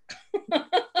sock.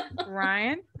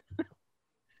 Ryan?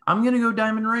 I'm going to go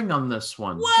diamond ring on this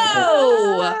one.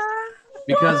 Whoa!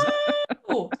 Because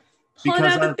Pulling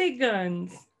out the big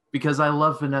guns. Because I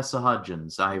love Vanessa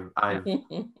Hudgens. I'm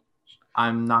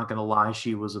not going to lie,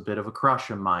 she was a bit of a crush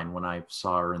of mine when I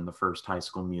saw her in the first High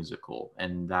School Musical,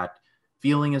 and that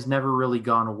feeling has never really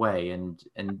gone away, and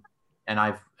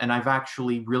I've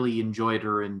actually really enjoyed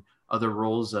her in other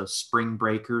roles. Spring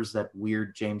Breakers, that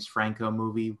weird James Franco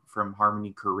movie from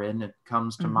Harmony Korine, it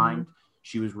comes to mind.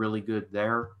 She was really good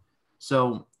there.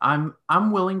 So I'm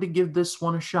willing to give this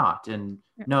one a shot. And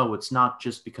no, it's not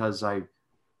just because I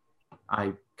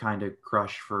kind of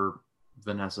crushed for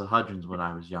Vanessa Hudgens when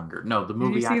I was younger. No, the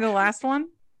movie. Did you see the last one?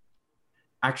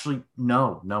 Actually,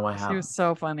 no, I haven't. She was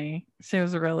so funny. She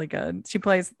was really good. She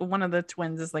plays one of the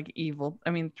twins is like evil.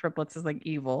 I mean, triplets is like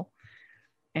evil.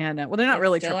 And well, they're not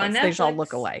really triplets. They just all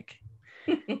look alike.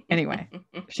 Anyway,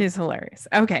 she's hilarious.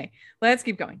 Okay, let's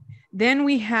keep going. Then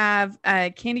we have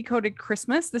Candy Coated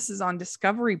Christmas. This is on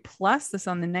Discovery Plus. This is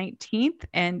on the 19th,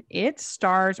 and it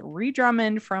stars Ree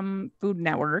Drummond from Food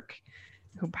Network,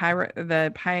 who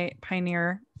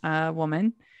pioneer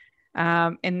woman.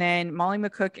 And then Molly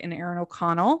McCook and Aaron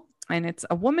O'Connell. And it's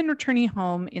a woman returning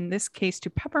home, in this case to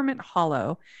Peppermint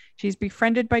Hollow. She's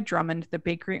befriended by Drummond, the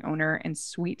bakery owner, and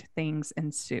sweet things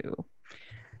ensue.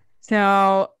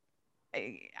 So,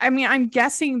 I mean, I'm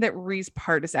guessing that Ree's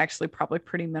part is actually probably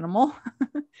pretty minimal.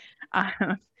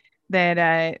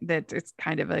 That it's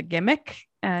kind of a gimmick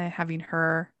having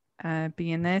her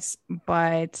be in this.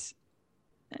 But,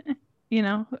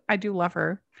 I do love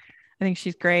her. I think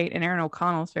she's great. And Aaron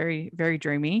O'Connell is very, very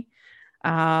dreamy.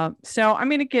 So I'm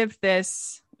going to give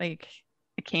this like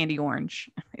a candy orange.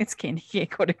 It's Candy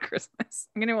Coated Christmas.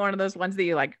 I'm going to one of those ones that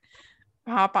you like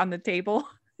pop on the table.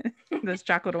 Those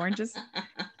chocolate oranges.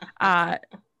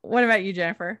 What about you,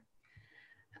 Jennifer?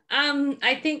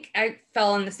 I think I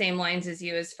fell on the same lines as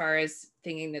you as far as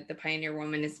thinking that the Pioneer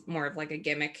Woman is more of like a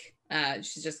gimmick.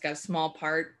 She's just got a small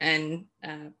part and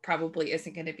probably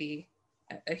isn't going to be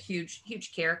a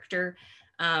huge character.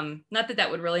 Not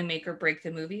that would really make or break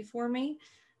the movie for me.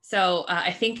 So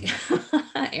I think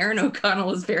Aaron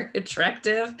O'Connell is very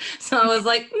attractive. So I was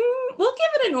like, we'll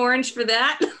give it an orange for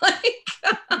that. Like,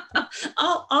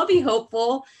 I'll be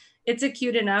hopeful. It's a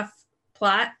cute enough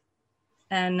plot,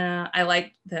 and I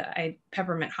like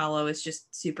Peppermint Hollow is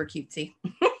just super cutesy.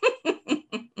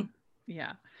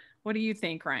 Yeah. What do you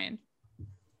think, Ryan?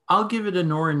 I'll give it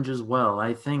an orange as well.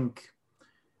 I think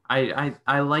I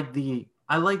like the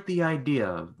idea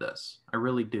of this. I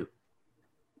really do.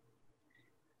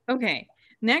 Okay.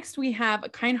 Next, we have A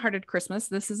Kind-Hearted Christmas.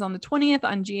 This is on the 20th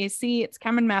on GAC. It's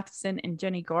Cameron Matheson and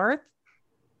Jenny Garth.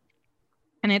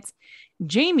 And it's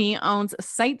Jamie owns a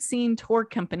sightseeing tour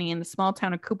company in the small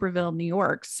town of Cooperville, New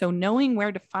York. So knowing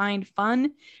where to find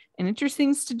fun and interesting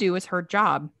things to do is her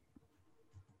job.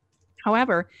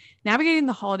 However, navigating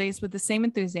the holidays with the same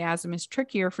enthusiasm is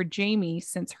trickier for Jamie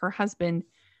since her husband,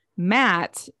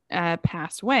 Matt,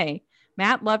 passed away.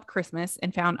 Matt loved Christmas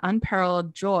and found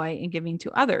unparalleled joy in giving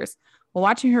to others. While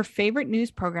watching her favorite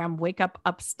news program, Wake Up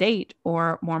Upstate,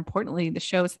 or more importantly, the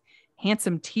show's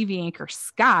handsome TV anchor,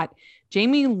 Scott,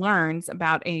 Jamie learns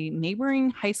about a neighboring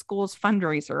high school's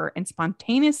fundraiser and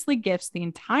spontaneously gifts the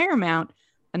entire amount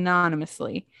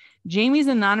anonymously. Jamie's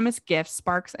anonymous gift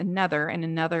sparks another and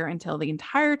another until the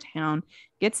entire town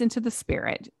gets into the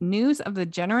spirit. News of the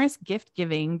generous gift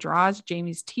giving draws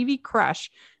Jamie's TV crush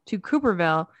to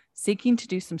Cooperville, seeking to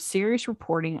do some serious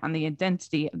reporting on the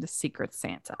identity of the secret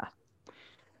Santa.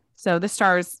 So this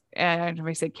stars, like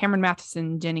I said, Cameron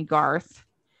Matheson, Jenny Garth.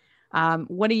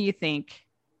 What do you think,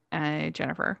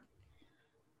 Jennifer?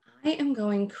 I am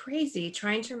going crazy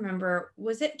trying to remember.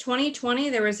 Was it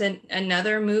 2020? There was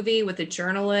another movie with a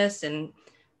journalist and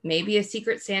maybe a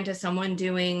secret Santa, someone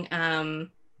doing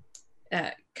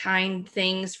kind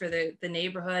things for the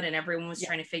neighborhood, and everyone was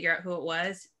trying to figure out who it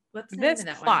was. What's the name of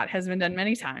that plot one? Has been done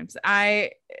many times.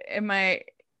 I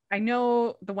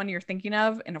know the one you're thinking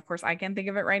of, and of course I can't think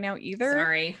of it right now either.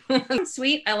 Sorry.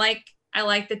 Sweet. I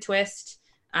like the twist.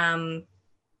 I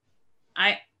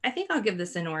think I'll give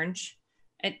this an orange.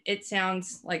 It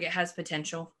sounds like it has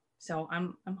potential, so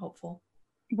I'm hopeful.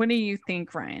 What do you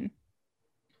think, Ryan?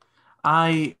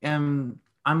 I'm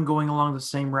going along the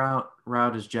same route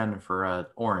as Jennifer.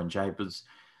 Orange. I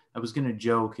was gonna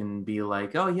joke and be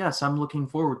like, oh yes, I'm looking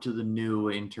forward to the new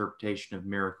interpretation of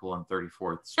Miracle on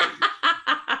 34th Street.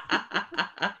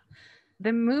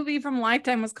 The movie from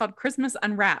Lifetime was called Christmas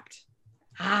Unwrapped.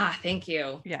 Ah, thank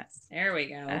you. Yes. There we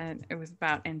go. And it was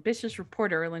about ambitious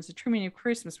reporter learns the true meaning of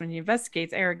Christmas when he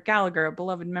investigates Eric Gallagher, a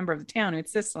beloved member of the town who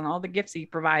insists on all the gifts he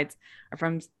provides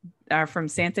are from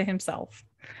Santa himself.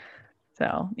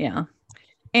 So, yeah.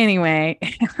 Anyway.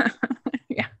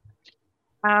 Yeah.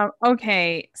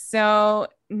 Okay. So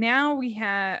now we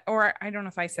have, or I don't know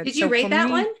if I said. Did you rate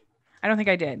that one? I don't think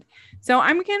I did. So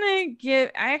I'm going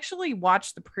to I actually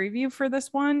watched the preview for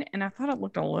this one and I thought it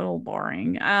looked a little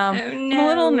boring. I'm a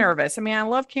little nervous. I mean, I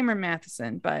love Cameron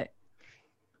Matheson, but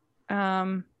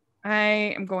I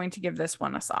am going to give this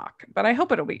one a sock, but I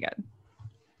hope it'll be good.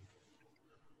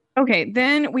 Okay.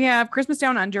 Then we have Christmas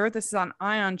Down Under. This is on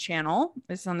Ion Channel.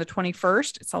 This is on the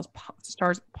 21st. It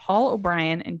stars Paul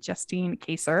O'Brien and Justine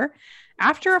Kaser.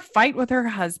 After a fight with her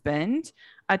husband,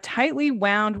 a tightly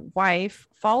wound wife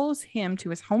follows him to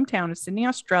his hometown of Sydney,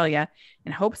 Australia,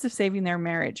 in hopes of saving their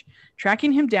marriage.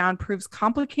 Tracking him down proves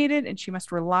complicated, and she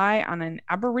must rely on an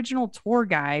Aboriginal tour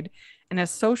guide and a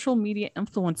social media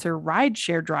influencer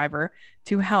rideshare driver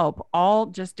to help, all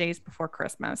just days before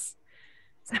Christmas.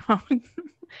 So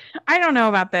I don't know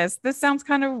about this. This sounds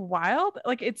kind of wild.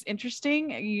 Like, it's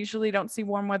interesting. You usually don't see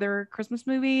warm weather Christmas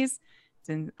movies. It's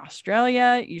in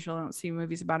Australia. You usually don't see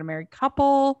movies about a married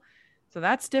couple. So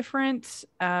that's different.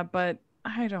 But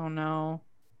I don't know.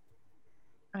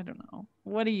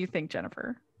 What do you think,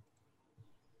 Jennifer?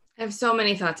 I have so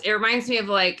many thoughts. It reminds me of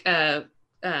like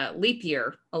Leap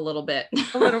Year a little bit.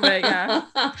 A little bit, yeah.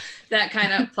 That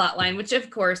kind of plot line, which of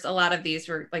course, a lot of these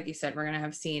were, like you said, we're going to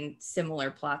have seen similar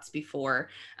plots before.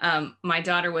 My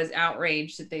daughter was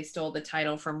outraged that they stole the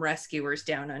title from Rescuers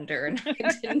Down Under, and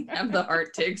I didn't have the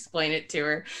heart to explain it to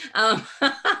her.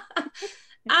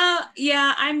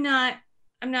 Yeah, I'm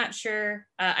not sure.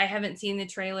 I haven't seen the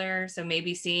trailer, so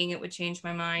maybe seeing it would change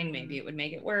my mind. Maybe it would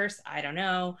make it worse. I don't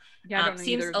know. Yeah, I don't know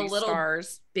seems either of a these little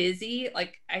stars. busy.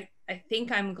 Like I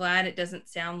think I'm glad it doesn't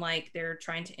sound like they're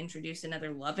trying to introduce another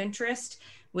love interest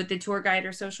with the tour guide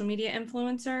or social media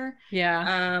influencer.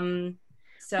 Yeah.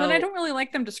 So but I don't really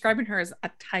like them describing her as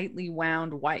a tightly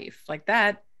wound wife like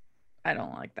that. I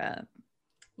don't like that.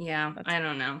 Yeah, I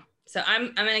don't know. So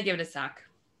I'm gonna give it a sock.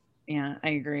 Yeah, I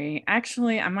agree.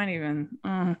 Actually, I might even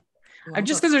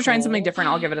just because they're trying something different,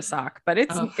 I'll give it a sock. But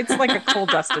it's like a coal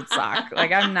dusted sock.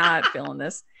 Like, I'm not feeling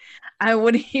this.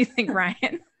 What do you think,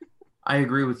 Ryan? I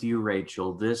agree with you,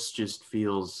 Rachel. This just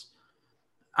feels,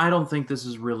 I don't think this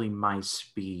is really my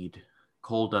speed.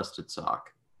 coal dusted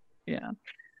sock. Yeah.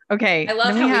 Okay. I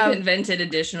love how we've invented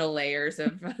additional layers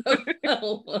of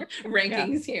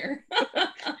rankings here.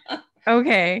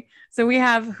 Okay. So we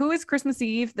have Who is Christmas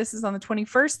Eve? This is on the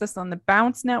 21st. This is on the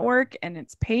Bounce Network. And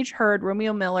it's Paige Hurd,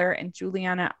 Romeo Miller, and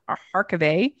Juliana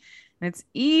Harkavy. And it's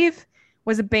Eve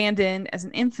was abandoned as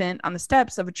an infant on the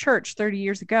steps of a church 30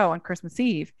 years ago on Christmas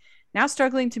Eve. Now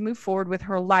struggling to move forward with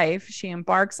her life, she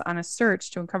embarks on a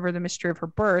search to uncover the mystery of her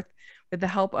birth with the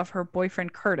help of her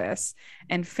boyfriend Curtis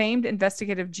and famed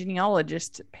investigative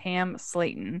genealogist Pam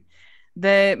Slayton.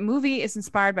 The movie is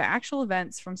inspired by actual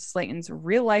events from Slayton's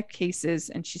real-life cases,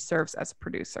 and she serves as a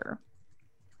producer.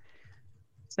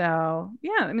 So,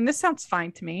 yeah, I mean, this sounds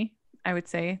fine to me, I would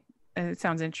say. It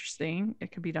sounds interesting.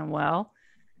 It could be done well.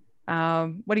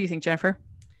 What do you think, Jennifer?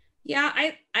 Yeah,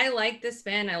 I like this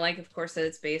spin. I like, of course, that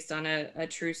it's based on a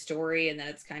true story and that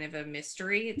it's kind of a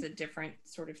mystery. It's a different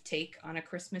sort of take on a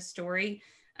Christmas story.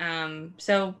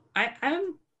 So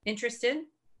I'm interested.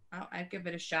 I'd give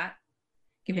it a shot.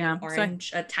 Give it an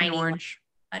orange, so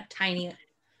a tiny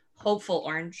hopeful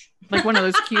orange. Like one of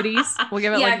those cuties. We'll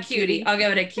give it like a cutie. I'll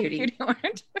give it a cutie.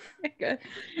 Orange. Good.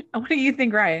 What do you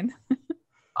think, Ryan?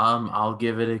 I'll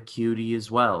give it a cutie as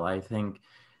well. I think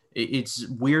it's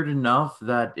weird enough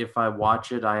that if I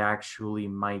watch it, I actually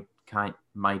might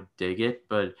dig it.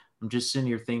 But I'm just sitting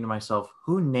here thinking to myself,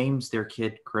 who names their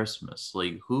kid Christmas?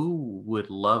 Like, who would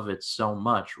love it so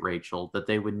much, Rachel, that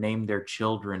they would name their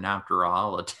children after a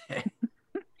holiday?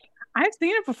 I've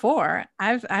seen it before.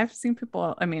 I've seen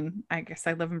people. I mean, I guess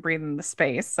I live and breathe in the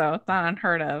space, so it's not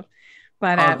unheard of.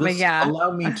 But yeah,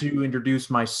 allow me to introduce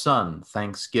my son,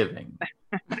 Thanksgiving.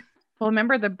 Well,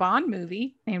 remember the Bond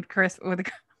movie named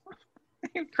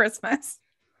named Christmas.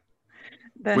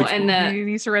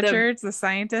 Denise Richards, the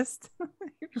scientist.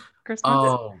 Christmas.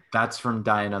 Oh, that's from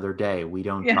Die Another Day. We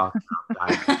don't talk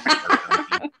about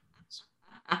Die.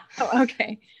 Oh,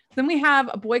 okay. Then we have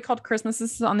A Boy Called Christmas.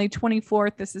 This is on the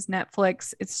 24th. This is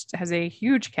Netflix. It has a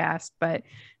huge cast, but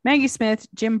Maggie Smith,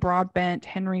 Jim Broadbent,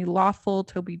 Henry Lawful,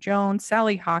 Toby Jones,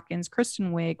 Sally Hawkins,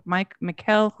 Kristen Wiig,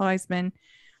 Michael Heisman.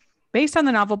 Based on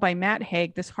the novel by Matt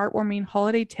Haig, this heartwarming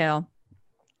holiday tale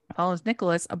follows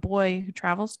Nicholas, a boy who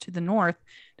travels to the north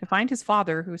to find his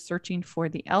father, who is searching for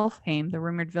the Elfheim, the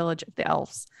rumored village of the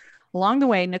elves. Along the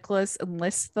way, Nicholas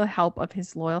enlists the help of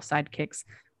his loyal sidekicks,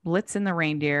 Blitzen the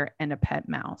reindeer, and a pet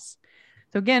mouse.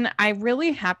 So again, I'm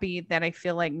really happy that I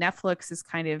feel like Netflix is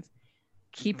kind of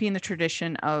keeping the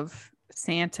tradition of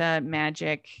Santa,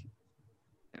 magic,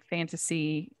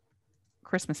 fantasy,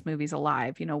 Christmas movies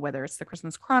alive. You know, whether it's the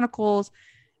Christmas Chronicles,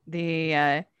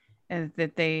 that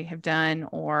they have done,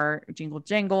 or Jingle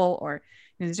Jangle, or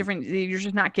there's different. You're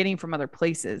just not getting from other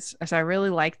places. So I really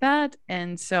like that,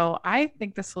 and so I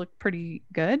think this looked pretty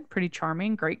good, pretty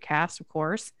charming, great cast, of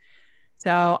course.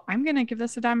 So I'm going to give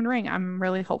this a diamond ring. I'm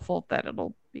really hopeful that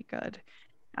it'll be good.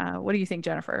 What do you think,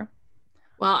 Jennifer?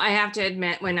 Well, I have to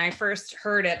admit, when I first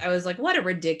heard it, I was like, what a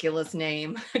ridiculous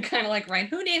name. Kind of like, Ryan,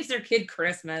 who names their kid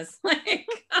Christmas? Like,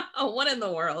 what in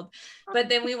the world? But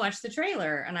then we watched the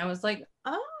trailer and I was like,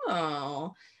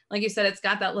 oh, like you said, it's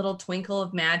got that little twinkle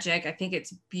of magic. I think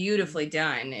it's beautifully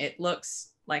done. It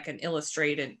looks like an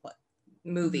illustrated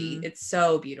movie. Mm-hmm. It's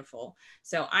so beautiful.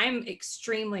 So I'm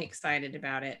extremely excited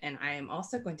about it. And I am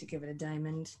also going to give it a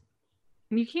diamond.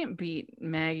 You can't beat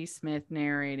Maggie Smith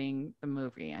narrating the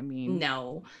movie. I mean,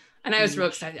 no. And I was real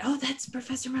excited. Oh, that's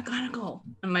Professor McGonagall.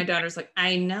 And my daughter's like,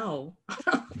 I know.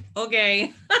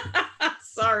 Okay.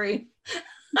 Sorry.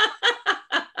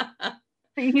 What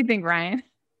do you think, Ryan?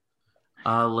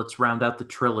 Let's round out the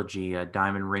trilogy. A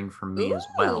diamond ring from me as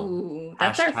well.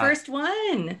 That's our first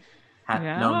one.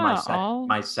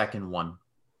 My second one.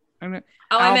 I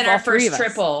meant our first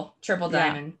triple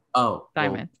diamond. Oh,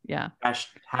 diamond. Well, yeah.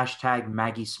 Hashtag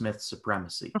Maggie Smith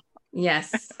supremacy.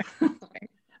 Yes.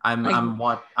 I'm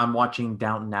watching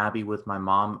Downton Abbey with my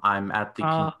mom. I'm at the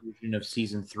conclusion of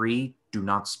season 3. Do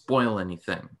not spoil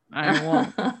anything. I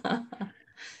won't.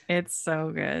 It's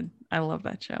so good. I love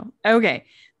that show. Okay.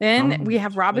 Then we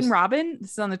have Robin.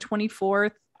 This is on the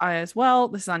 24th as well.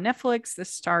 This is on Netflix. This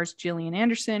stars Gillian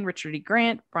Anderson, Richard E.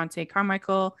 Grant, Bronte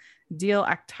Carmichael, Adil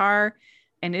Akhtar,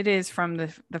 and it is from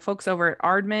the folks over at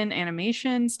Aardman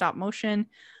Animation, stop motion.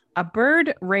 A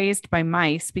bird raised by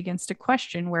mice begins to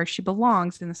question where she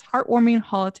belongs in this heartwarming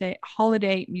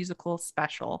holiday musical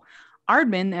special.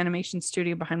 Aardman, the animation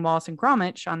studio behind Wallace and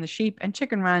Gromit, Shaun the Sheep, and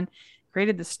Chicken Run,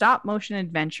 created the stop motion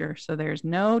adventure. So there's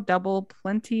no doubt,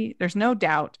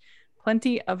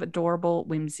 plenty of adorable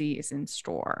whimsy is in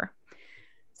store.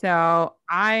 So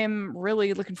I'm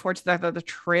really looking forward to that. The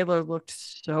trailer looked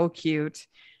so cute.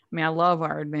 I mean, I love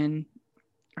Aardman.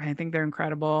 I think they're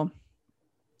incredible.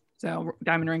 So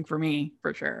diamond ring for me,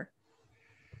 for sure.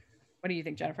 What do you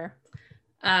think, Jennifer?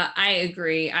 I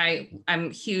agree. I'm a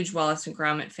huge Wallace and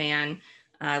Gromit fan.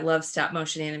 I love stop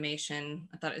motion animation.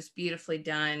 I thought it was beautifully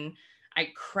done. I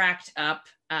cracked up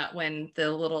when the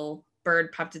little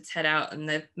bird popped its head out and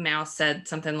the mouse said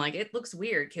something like, "It looks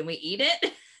weird. Can we eat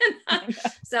it?"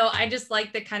 So I just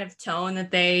like the kind of tone that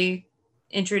they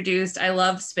introduced. I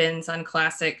love spins on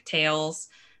classic tales.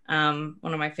 One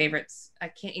of my favorites, I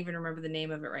can't even remember the name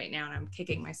of it right now and I'm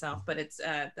kicking myself, but it's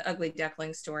the Ugly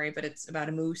Duckling story, but it's about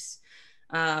a moose.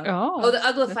 The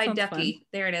Uglified Ducky. Fun.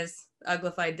 There it is.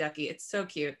 Uglified Ducky. It's so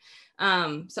cute.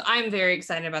 So I'm very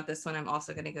excited about this one. I'm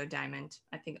also going to go diamond.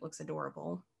 I think it looks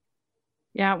adorable.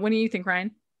 Yeah. What do you think,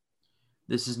 Ryan?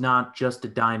 This is not just a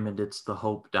diamond, it's the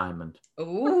Hope Diamond.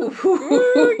 Ooh,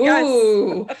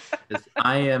 yes.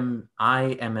 I am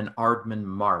an Aardman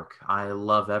mark. I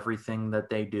love everything that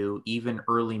they do, even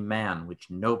Early Man, which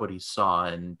nobody saw,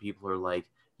 and people are like,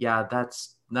 yeah,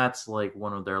 that's like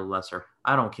one of their lesser.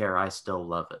 I don't care, I still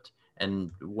love it.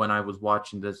 And when I was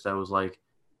watching this, I was like,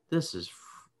 this is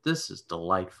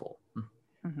delightful.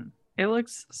 Mm-hmm. It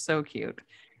looks so cute.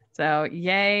 So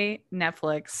yay,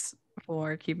 Netflix,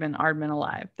 for keeping Aardman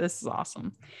alive. This is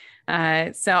awesome.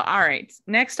 So all right,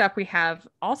 next up we have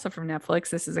also from Netflix.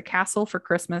 This is A Castle for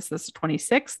Christmas. This is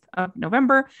 26th of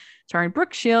November, starring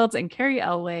Brooke Shields and Carrie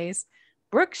Elways.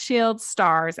 Brooke Shields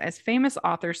stars as famous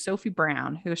author Sophie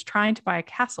Brown, who is trying to buy a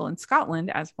castle in Scotland,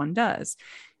 as one does.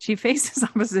 She faces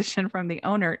opposition from the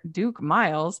owner, Duke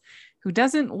Miles, who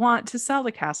doesn't want to sell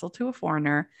the castle to a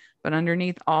foreigner, but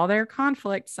underneath all their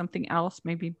conflict, something else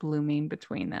may be blooming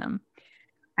between them.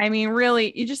 I mean,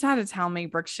 really, you just had to tell me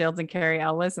Brooke Shields and Carrie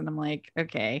Elwes, and I'm like,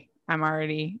 okay, I'm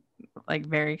already like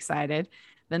very excited.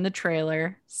 Then the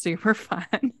trailer, super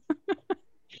fun.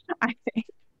 I think.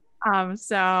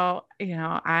 So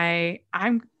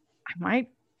I'm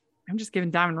just giving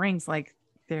diamond rings like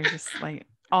they're just like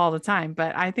all the time,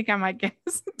 but I think I might give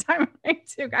this a diamond ring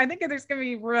too. I think it's gonna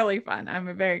be really fun.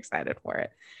 I'm very excited for it.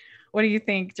 What do you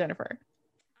think, Jennifer?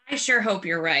 I sure hope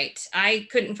you're right. I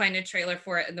couldn't find a trailer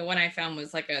for it, and the one I found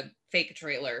was like a fake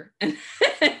trailer, and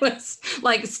it was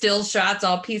like still shots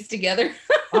all pieced together.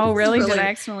 Oh, really? Did I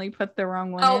accidentally put the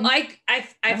wrong one? Oh,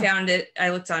 I found it.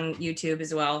 I looked on YouTube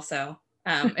as well, so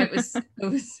it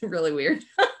was really weird.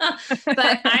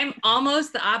 But I'm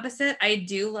almost the opposite. I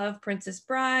do love Princess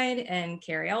Bride and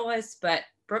Carrie Elwes, but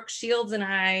Brooke Shields and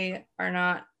I are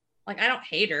not. Like, I don't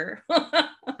hate her.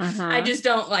 I just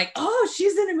don't like, oh,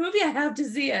 she's in a movie, I have to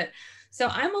see it. So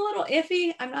I'm a little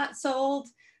iffy. I'm not sold.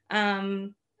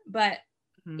 But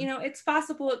it's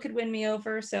possible it could win me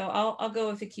over. So I'll go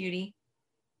with a cutie.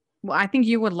 Well, I think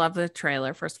you would love the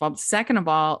trailer, first of all. Second of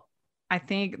all, I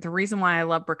think the reason why I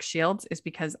love Brooke Shields is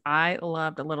because I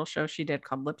loved a little show she did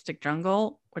called Lipstick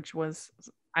Jungle, which was,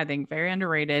 I think, very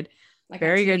underrated. Like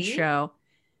very good show.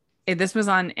 This was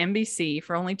on NBC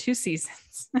for only 2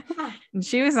 seasons. And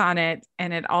she was on it.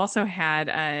 And it also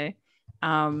had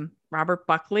Robert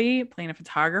Buckley playing a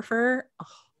photographer. Oh,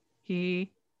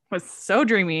 he was so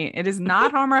dreamy. It is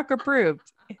not Hallmark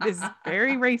approved. It is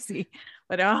very racy,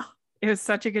 but it was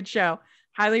such a good show.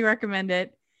 Highly recommend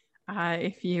it.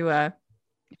 If you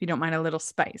don't mind a little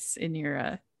spice in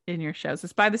your shows.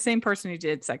 It's by the same person who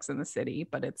did Sex and the City,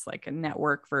 but it's like a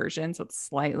network version, so it's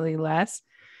slightly less.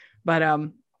 But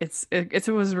it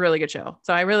was a really good show.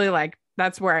 So I really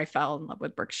that's where I fell in love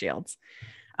with Brooke Shields.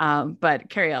 But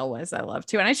Carrie Elwes I love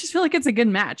too. And I just feel like it's a good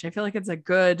match. I feel like it's a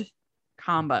good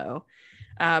combo.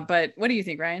 But what do you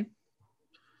think, Ryan?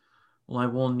 Well, I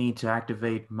will need to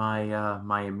activate my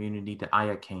my immunity to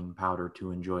iocane powder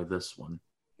to enjoy this one.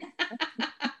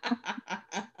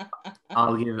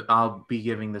 I'll be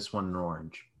giving this one an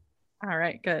orange. All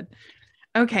right, good.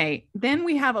 Okay, then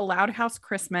we have A Loud House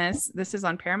Christmas. This is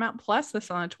on Paramount Plus. This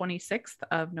is on the 26th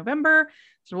of November.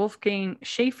 It's Wolfgang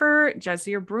Schaefer,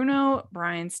 Jazir Bruno,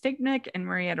 Brian Stignick, and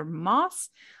Marietta Moss.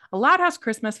 A Loud House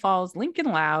Christmas follows Lincoln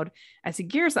Loud as he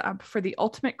gears up for the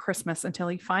ultimate Christmas until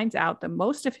he finds out that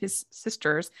most of his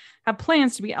sisters have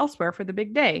plans to be elsewhere for the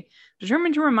big day.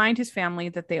 Determined to remind his family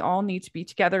that they all need to be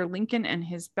together, Lincoln and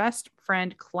his best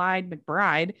friend Clyde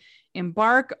McBride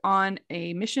embark on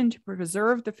a mission to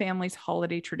preserve the family's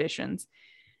holiday traditions.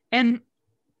 And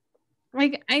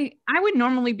like I would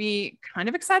normally be kind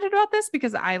of excited about this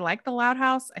because I like the Loud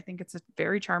House. I think it's a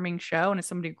very charming show, and as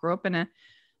somebody who grew up in a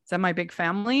semi-big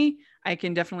family, I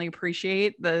can definitely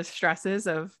appreciate the stresses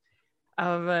of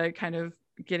kind of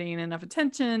getting enough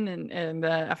attention and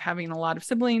of having a lot of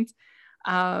siblings.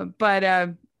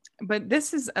 But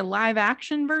this is a live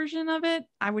action version of it.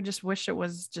 I would just wish it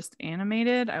was just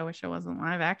animated. I wish it wasn't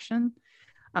live action.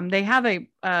 They have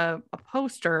a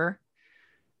poster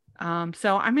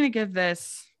So I'm going to give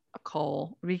this a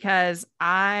Cole because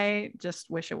I just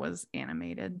wish it was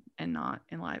animated and not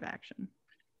in live action.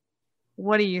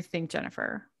 What do you think,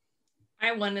 Jennifer?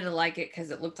 I wanted to like it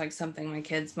because it looked like something my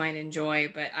kids might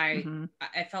enjoy, but I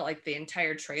felt like the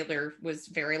entire trailer was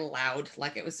very loud.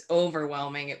 Like it was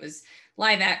overwhelming. It was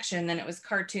live action, then it was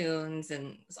cartoons,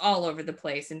 and it was all over the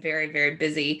place and very, very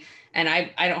busy. And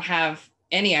I don't have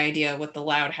any idea what the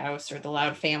Loud House or the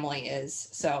Loud family is.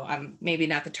 So I'm maybe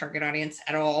not the target audience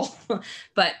at all,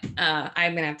 but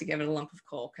I'm going to have to give it a lump of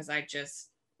coal because I just,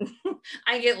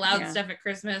 I get loud stuff at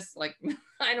Christmas. Like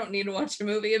I don't need to watch a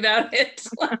movie about it.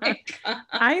 Like,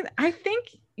 I think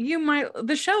you might,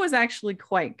 the show is actually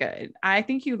quite good. I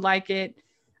think you'd like it.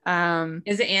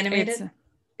 Is it animated?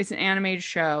 It's an animated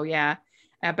show. Yeah.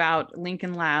 About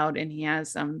Lincoln Loud. And he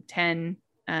has 10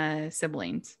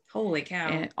 siblings. Holy cow.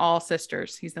 And all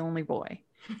sisters. He's the only boy.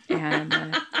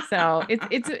 And so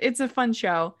it's a fun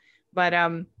show, but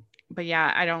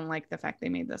yeah, I don't like the fact they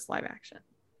made this live action.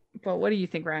 But what do you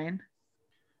think, Ryan?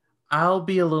 I'll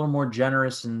be a little more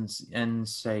generous and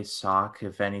say sock,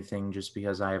 if anything, just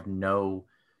because I have no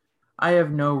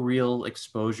real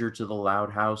exposure to the Loud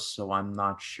House, so I'm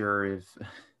not sure if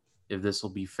this will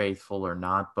be faithful or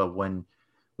not. But when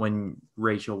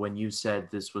Rachel, when you said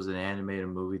this was an animated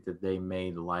movie that they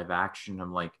made live action,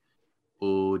 I'm like,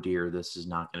 oh dear, this is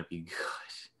not going to be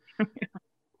good.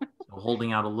 So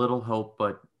holding out a little hope,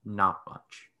 but not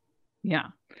much. Yeah.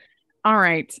 All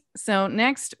right. So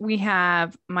next we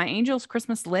have My Angel's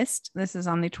Christmas List. This is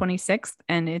on the 26th,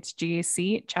 and it's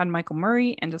GAC, Chad Michael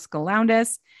Murray, and Jessica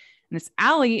Lowndes. And this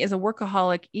Allie is a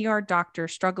workaholic ER doctor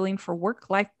struggling for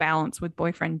work-life balance with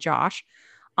boyfriend Josh.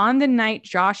 On the night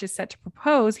Josh is set to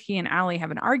propose, he and Allie have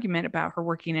an argument about her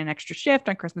working an extra shift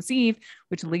on Christmas Eve,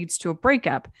 which leads to a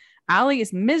breakup. Allie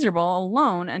is miserable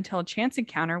alone until a chance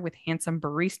encounter with handsome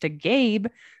barista Gabe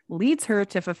leads her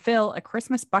to fulfill a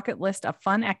Christmas bucket list of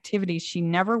fun activities she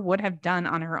never would have done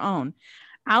on her own.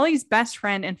 Allie's best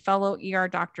friend and fellow ER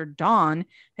doctor Dawn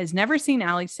has never seen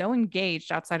Allie so engaged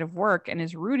outside of work and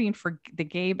is rooting for the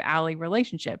Gabe-Allie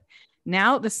relationship.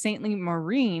 Now the saintly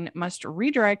Maureen must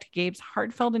redirect Gabe's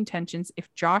heartfelt intentions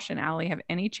if Josh and Allie have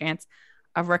any chance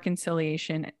of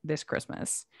reconciliation this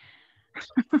Christmas.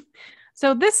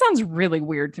 So this sounds really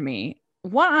weird to me.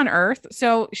 What on earth?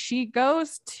 So she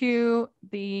goes to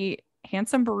the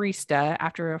handsome barista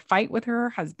after a fight with her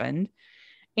husband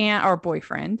or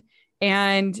boyfriend,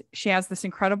 and she has this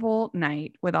incredible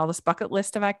night with all this bucket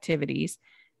list of activities.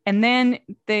 And then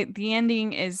the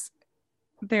ending is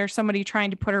there's somebody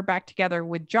trying to put her back together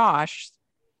with Josh.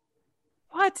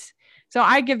 What? So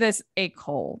I give this a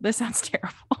Cole. This sounds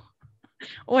terrible.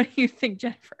 What do you think,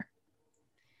 Jennifer?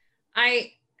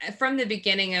 From the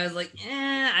beginning, I was like,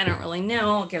 I don't really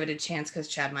know. I'll give it a chance because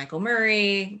Chad Michael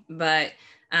Murray. But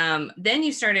then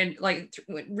you started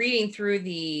reading through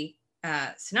the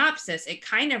synopsis. It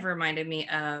kind of reminded me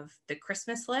of The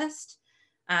Christmas List,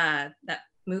 that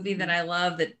movie that I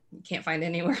love that you can't find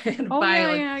anywhere.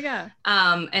 Yeah.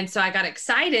 And so I got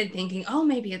excited thinking, oh,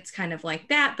 maybe it's kind of like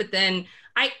that. But then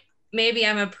maybe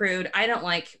I'm a prude. I don't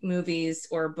like movies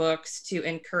or books to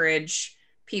encourage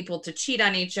people to cheat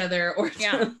on each other or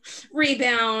to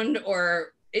rebound,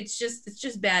 or it's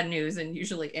just bad news and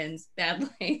usually ends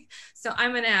badly. So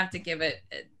I'm gonna have to give it,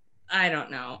 I don't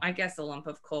know, I guess a lump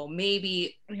of coal,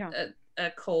 maybe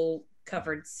a coal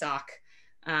covered sock.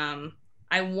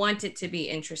 I want it to be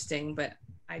interesting, but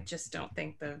I just don't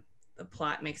think the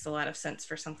plot makes a lot of sense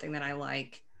for something that I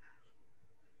like.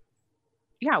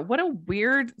 Yeah, what a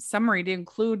weird summary to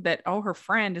include that, her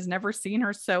friend has never seen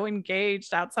her so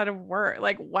engaged outside of work.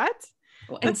 Like, what?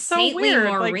 Well, that's so weird.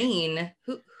 Maureen,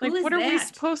 who is what that? Are we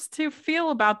supposed to feel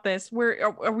about this?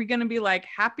 Are we going to be like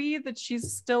happy that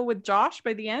she's still with Josh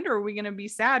by the end, or are we going to be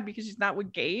sad because she's not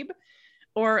with Gabe?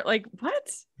 Or like, what?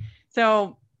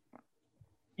 So,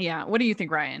 yeah, what do you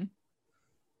think, Ryan?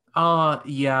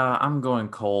 Yeah, I'm going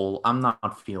Cole. I'm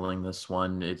not feeling this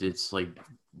one. It's like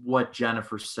what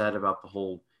Jennifer said about the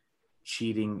whole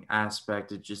cheating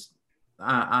aspect. It just,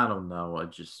 I don't know.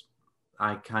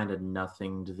 I kind of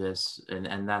nothinged this,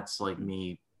 and that's like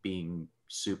me being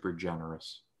super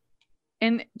generous.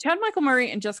 And Chad Michael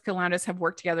Murray and Jessica Lowndes have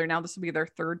worked together. Now this will be their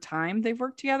third time they've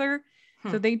worked together.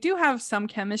 So they do have some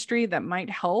chemistry that might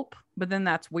help, but then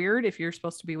that's weird if you're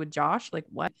supposed to be with Josh. Like,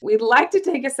 what? We'd like to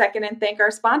take a second and thank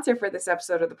our sponsor for this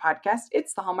episode of the podcast.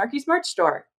 It's the Hallmarkies merch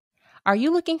store. Are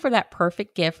you looking for that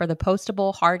perfect gift for the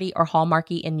postable, Hardy, or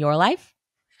Hallmarky in your life?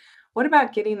 What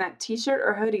about getting that t-shirt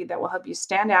or hoodie that will help you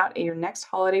stand out at your next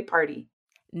holiday party?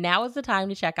 Now is the time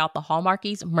to check out the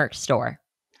Hallmarkies merch store.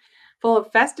 Full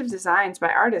of festive designs by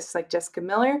artists like Jessica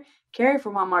Miller, Carrie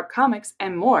from Hallmark Comics,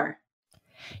 and more.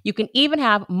 You can even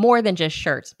have more than just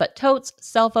shirts, but totes,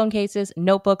 cell phone cases,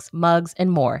 notebooks, mugs,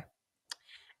 and more.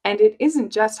 And it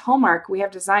isn't just Hallmark. We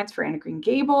have designs for Anna Green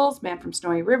Gables, Man from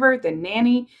Snowy River, The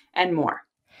Nanny, and more.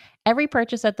 Every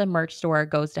purchase at the merch store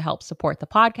goes to help support the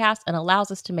podcast and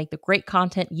allows us to make the great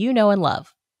content you know and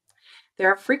love.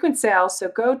 There are frequent sales, so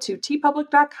go to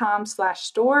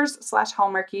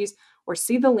tpublic.com/stores/hallmarkies or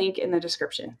see the link in the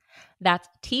description. That's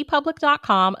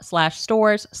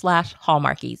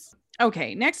tpublic.com/stores/hallmarkies.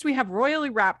 Okay, next we have Royally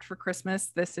Wrapped for Christmas.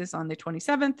 This is on the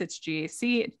 27th. It's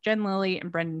GAC, it's Jen Lilly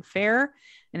and Brendan Fair.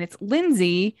 And it's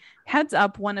Lindsay heads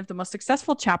up one of the most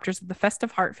successful chapters of the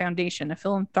Festive Heart Foundation, a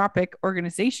philanthropic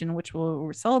organization which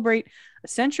will celebrate a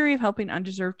century of helping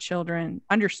underserved children,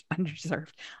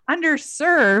 underserved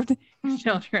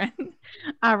children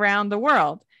around the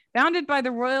world. Founded by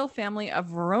the royal family of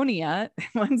Veronia,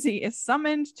 Lindsay is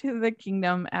summoned to the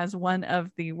kingdom as one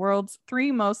of the world's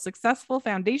 3 most successful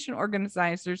foundation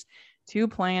organizers to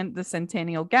plan the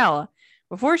Centennial Gala.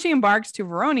 Before she embarks to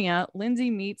Veronia,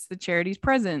 Lindsay meets the charity's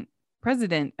president,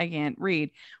 I can't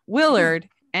read, Willard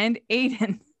and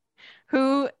Aiden,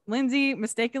 who Lindsay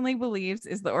mistakenly believes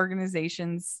is the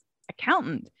organization's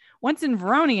accountant. Once in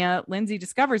Veronia, Lindsay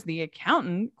discovers the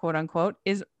accountant, quote unquote,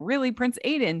 is really Prince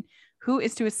Aiden, who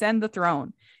is to ascend the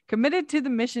throne. Committed to the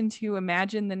mission to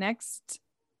imagine the next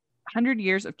 100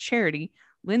 years of charity,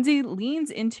 Lindsay leans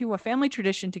into a family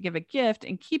tradition to give a gift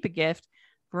and keep a gift.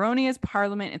 Veronia's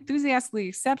parliament enthusiastically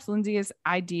accepts Lindsay's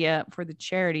idea for the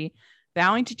charity,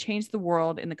 vowing to change the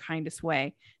world in the kindest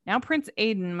way. Now Prince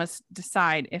Aiden must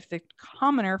decide if the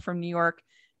commoner from New York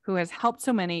who has helped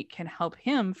so many can help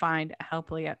him find a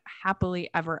happily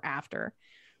ever after.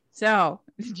 So,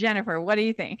 Jennifer, what do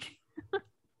you think?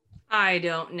 I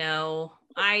don't know.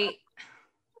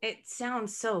 It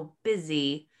sounds so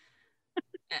busy.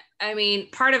 I mean,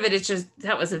 part of it is just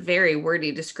that was a very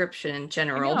wordy description in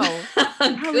general.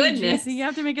 Goodness, you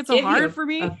have to make it so hard for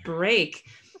me. A break.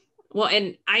 Well,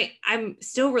 and I'm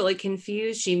still really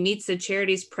confused. She meets the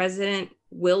charity's president,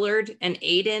 Willard and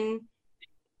Aiden,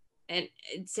 and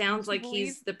it sounds like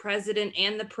he's the president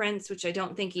and the prince, which I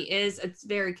don't think he is. It's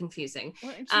very confusing.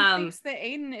 Well, and she thinks that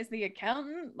Aiden is the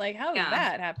accountant. Like, how is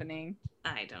that happening?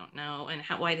 I don't know. And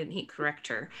why didn't he correct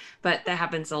her? But that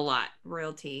happens a lot.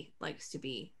 Royalty likes to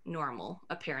be normal,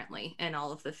 apparently, in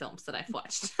all of the films that I've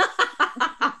watched.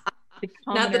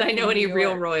 Not that I know any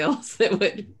real royals that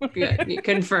would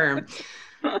confirm.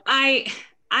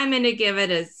 I'm going to give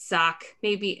it a sock,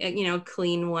 maybe, a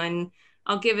clean one.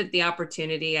 I'll give it the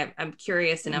opportunity. I'm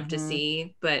curious enough to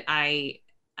see, but I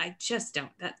just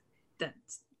don't. That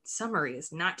summary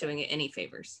is not doing it any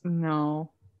favors.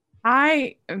 No,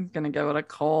 I am going to go with a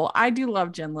Cole. I do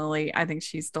love Jen Lilly. I think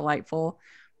she's delightful,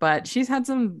 but she's had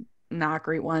some not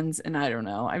great ones. And I don't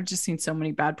know. I've just seen so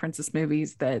many bad princess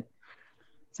movies that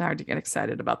it's hard to get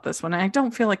excited about this one. I don't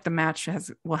feel like the match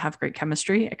will have great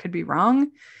chemistry. I could be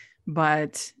wrong,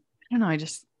 but I don't know.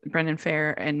 Brendan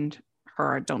Fair and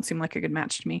her don't seem like a good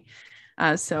match to me.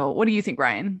 So what do you think,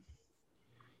 Ryan?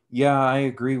 Yeah, I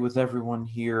agree with everyone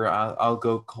here. I'll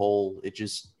go Cole. It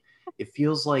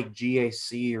feels like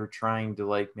GAC are trying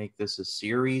to make this a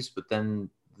series, but then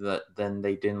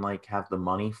they didn't have the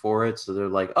money for it, so they're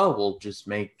like, oh, we'll just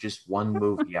make just one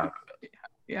movie out of it.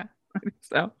 Yeah, I think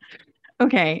so.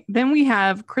 Okay, then we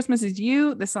have Christmas Is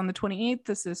You. This on the 28th.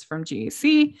 This is from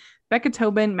GAC. Becca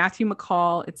Tobin, Matthew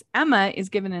McCall. It's Emma is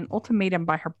given an ultimatum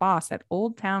by her boss at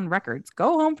Old Town Records.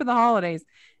 Go home for the holidays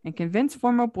and convince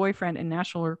former boyfriend and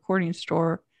national recording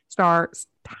star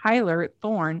Tyler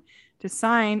Thorne to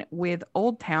sign with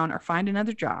Old Town or find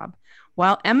another job.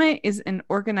 While Emma is an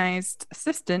organized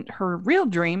assistant, her real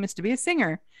dream is to be a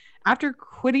singer. After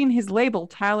quitting his label,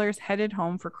 Tyler's headed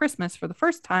home for Christmas for the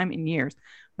first time in years.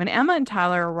 When Emma and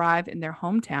Tyler arrive in their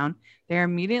hometown, they are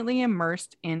immediately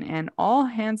immersed in an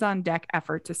all-hands-on-deck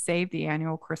effort to save the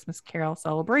annual Christmas Carol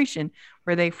celebration,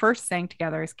 where they first sang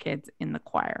together as kids in the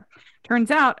choir. Turns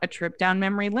out a trip down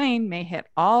memory lane may hit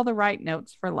all the right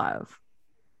notes for love.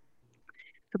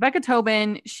 Rebecca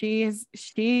Tobin, she is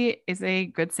a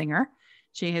good singer.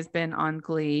 She has been on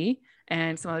Glee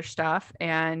and some other stuff,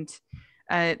 and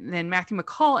then Matthew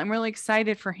McCall, I'm really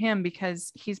excited for him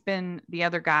because he's been the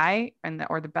other guy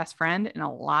or the best friend in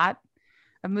a lot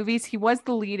of movies. He was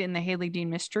the lead in the Haley Dean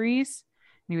Mysteries.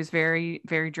 And he was very,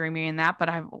 very dreamy in that, but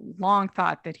I've long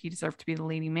thought that he deserved to be the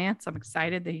leading man. So I'm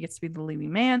excited that he gets to be the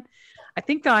leading man. I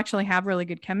think they'll actually have really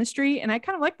good chemistry. And I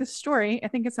kind of like this story. I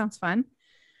think it sounds fun.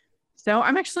 So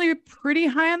I'm actually pretty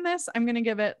high on this. I'm going to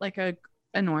give it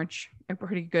an orange, a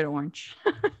pretty good orange,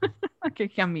 like a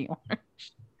yummy orange.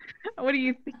 What do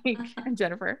you think,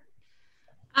 Jennifer?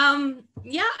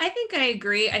 Yeah, I think I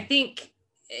agree. I think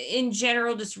in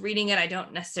general, just reading it, I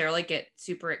don't necessarily get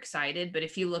super excited, but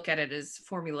if you look at it as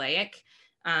formulaic,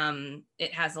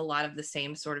 it has a lot of the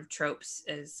same sort of tropes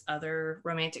as other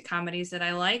romantic comedies that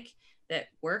I like that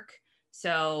work.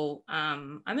 So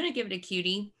I'm gonna give it a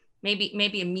cutie. Maybe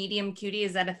a medium cutie.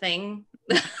 Is that a thing?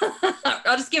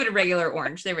 I'll just give it a regular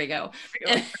orange. There we go.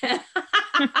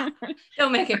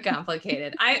 Don't make it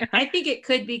complicated. I think it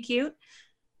could be cute.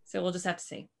 So we'll just have to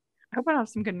see. I hope I have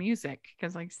some good music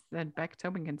because, like I said, Beck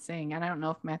Tobin can sing, and I don't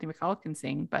know if Matthew McCullough can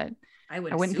sing, but I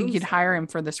wouldn't think you'd hire him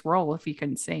for this role if he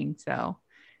couldn't sing. So,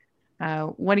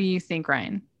 what do you think,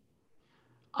 Ryan?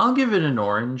 I'll give it an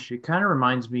orange. It kind of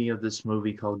reminds me of this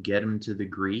movie called Get Him to the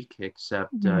Greek,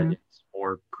 except it's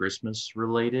more Christmas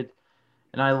related.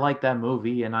 And I like that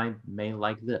movie, and I may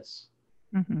like this.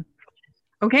 Mm-hmm.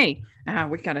 Okay,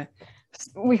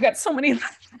 we've got so many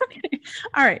left.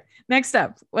 All right, next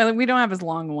up. Well, we don't have as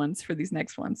long ones for these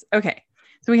next ones. Okay,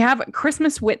 so we have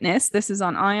Christmas Witness. This is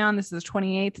on Ion. This is the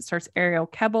 28th. It starts Ariel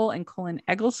Kebbel and Colin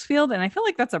Egglesfield, and I feel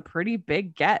like that's a pretty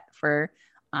big get for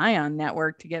Ion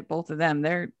Network to get both of them.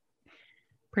 They're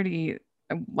pretty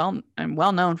well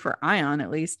known for Ion,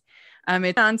 at least.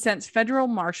 It's nonsense. Federal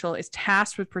marshal is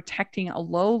tasked with protecting a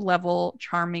low-level,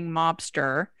 charming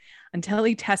mobster until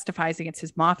he testifies against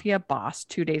his mafia boss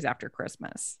 2 days after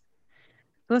Christmas.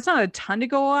 So that's not a ton to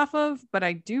go off of, but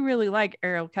I do really like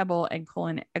Ariel Kebbel and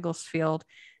Colin Egglesfield,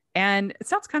 and it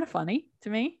sounds kind of funny to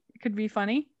me. It could be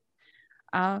funny.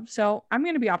 So I'm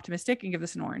going to be optimistic and give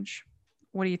this an orange.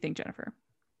 What do you think, Jennifer?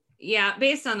 Yeah,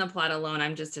 based on the plot alone,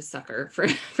 I'm just a sucker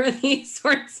for these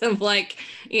sorts of Law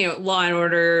and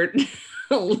Order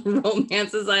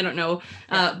romances. I don't know,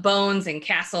 Bones and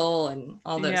Castle and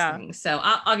all those things. So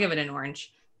I'll give it an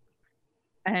orange.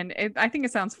 And I think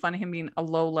it sounds fun, him being a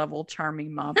low-level, charming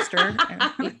mobster.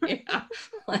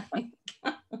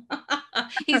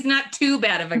 He's not too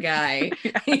bad of a guy.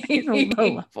 He's a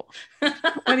low level.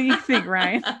 What do you think,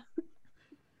 Ryan?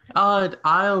 I'll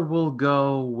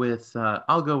go with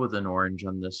an orange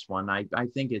on this one. I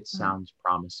think it sounds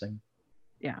promising.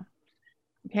 Yeah.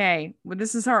 Okay. Well,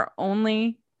 this is our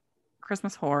only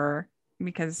Christmas horror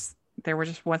because there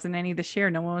just wasn't any this year.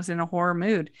 No one was in a horror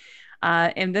mood.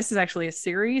 And this is actually a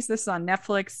series. This is on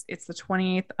Netflix. It's the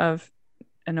 28th of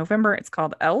November. It's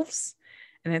called Elves,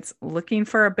 and it's looking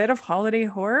for a bit of holiday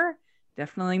horror.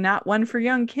 Definitely not one for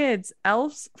young kids.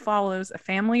 Elves follows a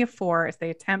family of 4 as they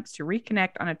attempt to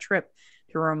reconnect on a trip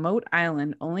to a remote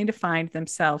island, only to find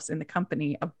themselves in the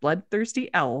company of bloodthirsty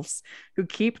elves who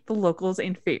keep the locals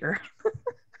in fear.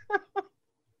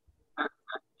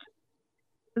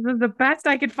 This is the best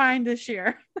I could find this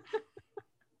year.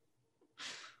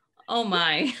 Oh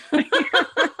my.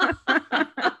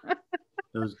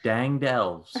 Those danged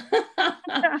elves.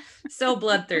 So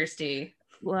bloodthirsty.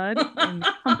 Blood and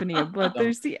company of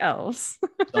bloodthirsty elves.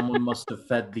 Someone must have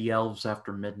fed the elves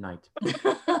after midnight.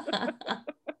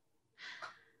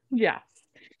 Yeah.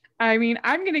 I mean,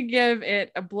 I'm going to give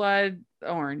it a blood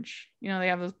orange. You know, they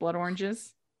have those blood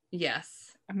oranges.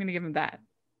 Yes. I'm going to give them that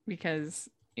because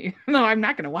no, I'm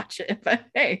not going to watch it, but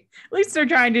hey, at least they're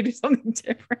trying to do something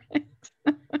different.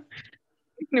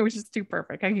 It was just too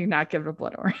perfect. I cannot give it a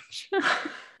blood orange.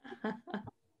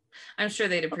 I'm sure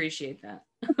they'd appreciate that.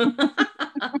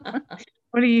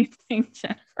 What do you think,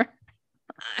 Jennifer?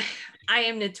 I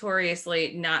am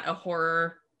notoriously not a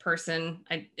horror person.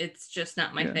 It's just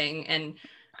not my thing. And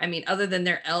I mean, other than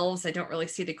their elves, I don't really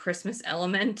see the Christmas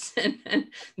element. And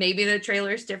maybe the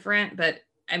trailer's different, but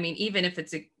I mean, even if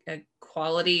it's a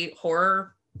quality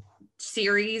horror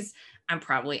series, I'm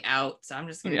probably out. So I'm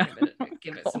just going to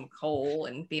give it some coal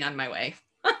and be on my way.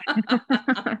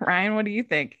 Ryan, what do you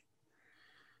think?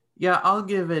 Yeah, I'll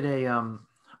give it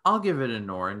an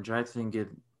orange. I think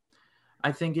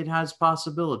it has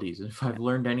possibilities. If I've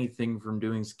learned anything from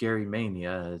doing Scary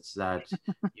Mania, it's that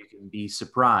you can be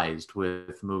surprised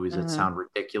with movies that sound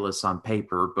ridiculous on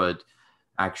paper, but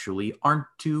actually aren't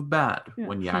too bad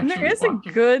when you actually there is a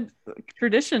good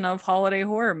tradition of holiday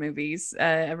horror movies.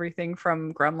 Everything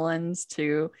from Gremlins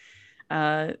to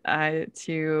Anna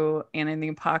and the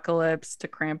Apocalypse to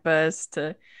Krampus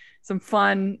to some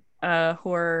fun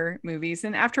horror movies.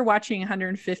 And after watching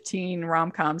 115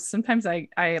 rom-coms, sometimes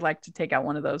I like to take out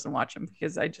one of those and watch them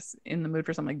because I just in the mood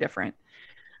for something different.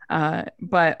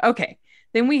 But okay.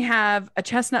 Then we have A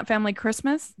Chestnut Family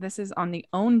Christmas. This is on the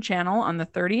OWN channel on the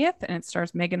 30th, and it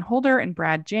stars Megan Holder and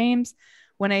Brad James.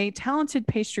 When a talented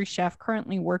pastry chef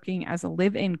currently working as a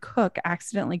live-in cook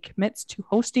accidentally commits to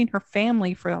hosting her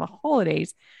family for the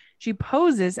holidays, she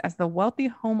poses as the wealthy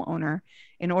homeowner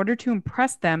in order to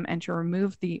impress them and to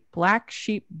remove the black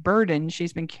sheep burden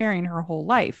she's been carrying her whole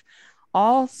life.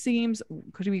 All seems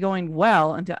could be going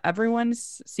well until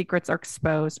everyone's secrets are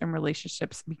exposed and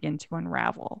relationships begin to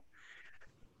unravel.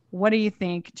 What do you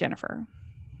think, Jennifer?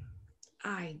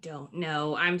 I don't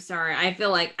know. I'm sorry. I feel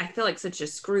like such a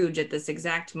Scrooge at this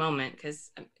exact moment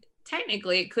because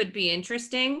technically it could be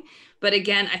interesting, but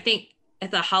again, I think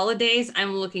at the holidays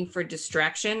I'm looking for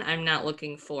distraction. I'm not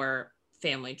looking for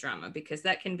family drama because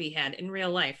that can be had in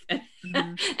real life at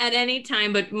any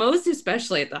time, but most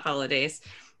especially at the holidays.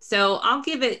 So I'll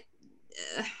give it.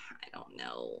 I don't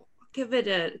know. I'll give it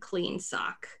a clean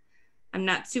sock. I'm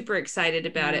not super excited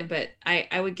about it, but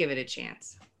I would give it a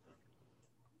chance.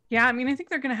 Yeah, I mean, I think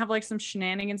they're going to have like some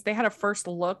shenanigans. They had a first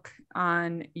look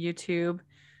on YouTube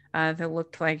that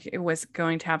looked like it was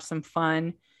going to have some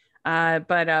fun.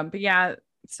 But yeah,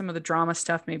 some of the drama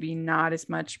stuff, maybe not as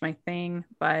much my thing,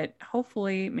 but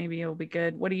hopefully maybe it'll be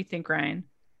good. What do you think, Ryan?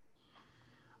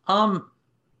 I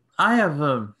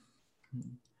have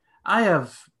I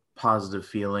have positive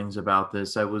feelings about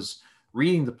this. I was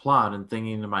reading the plot and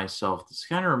thinking to myself, this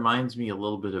kind of reminds me a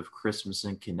little bit of Christmas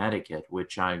in Connecticut,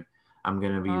 which I'm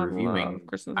going to be reviewing.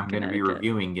 I'm going to be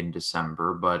reviewing in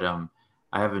December, but I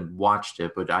haven't watched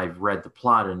it, but I've read the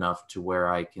plot enough to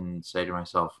where I can say to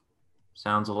myself,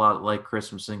 sounds a lot like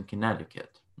Christmas in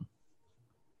Connecticut.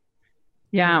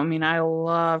 Yeah, I mean, I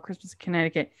love Christmas in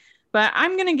Connecticut, but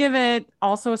I'm going to give it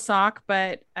also a sock.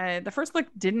 But the first look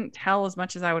didn't tell as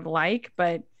much as I would like,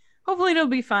 but hopefully it'll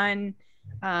be fun.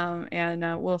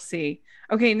 And we'll see.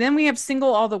 Okay, and then we have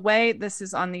Single All the Way. This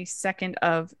is on the 2nd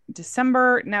of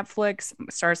December. Netflix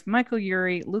stars Michael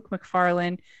Urie, Luke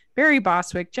McFarlane, Barry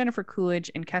Bostwick, Jennifer Coolidge,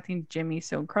 and Kathleen Jimmy.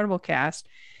 So incredible cast.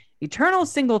 Eternal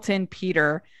singleton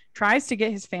Peter tries to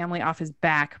get his family off his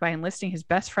back by enlisting his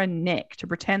best friend Nick to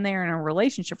pretend they are in a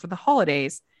relationship for the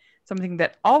holidays, something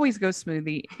that always goes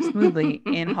smoothly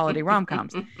in holiday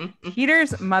rom-coms.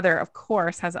 Peter's mother, of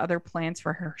course, has other plans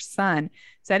for her son,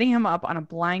 setting him up on a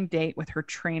blind date with her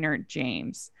trainer,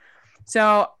 James.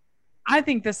 So I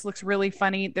think this looks really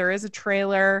funny. There is a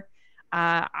trailer.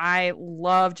 I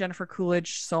love Jennifer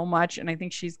Coolidge so much, and I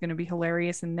think she's going to be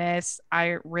hilarious in this.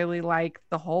 I really like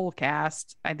the whole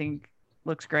cast. I think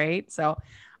looks great. So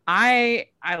I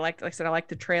like I said, I like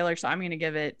the trailer, so I'm going to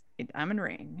give it a diamond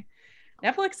ring.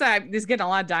 Netflix is getting a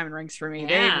lot of diamond rings for me.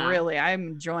 Yeah. I'm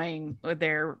enjoying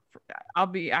their.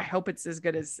 I hope it's as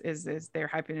good as they're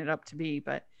hyping it up to be.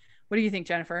 But what do you think,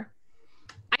 Jennifer?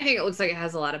 I think it looks like it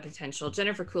has a lot of potential.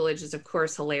 Jennifer Coolidge is, of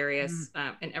course, hilarious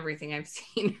in everything I've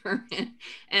seen her in.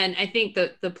 And I think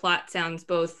the plot sounds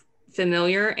both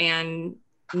familiar and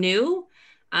new.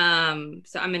 So I'm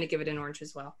going to give it an orange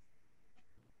as well.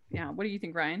 Yeah. What do you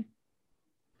think, Ryan?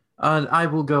 I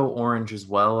will go orange as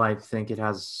well. I think it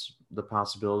has the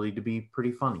possibility to be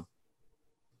pretty funny.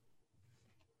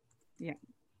 Yeah.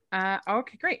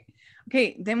 Okay, great.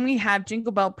 Okay, then we have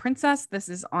Jingle Bell Princess. This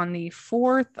is on the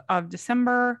 4th of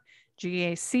December.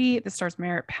 GAC. This stars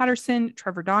Merritt Patterson,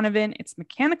 Trevor Donovan. It's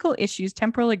mechanical issues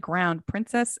temporarily ground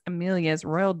Princess Amelia's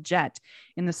royal jet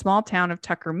in the small town of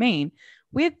Tucker, Maine.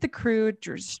 With the crew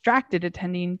distracted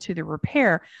attending to the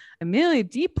repair, Amelia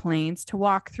deplanes to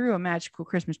walk through a magical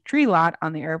Christmas tree lot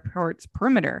on the airport's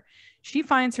perimeter. She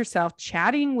finds herself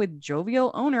chatting with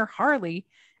jovial owner Harley.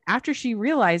 After she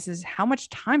realizes how much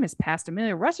time has passed,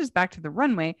 Amelia rushes back to the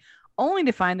runway, only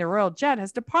to find the royal jet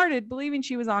has departed, believing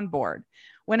she was on board.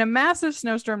 When a massive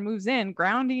snowstorm moves in,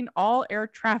 grounding all air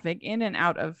traffic in and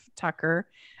out of Tucker,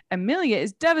 Amelia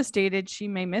is devastated she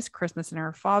may miss Christmas in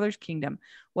her father's kingdom.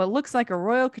 What looks like a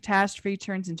royal catastrophe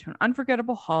turns into an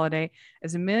unforgettable holiday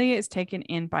as Amelia is taken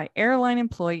in by airline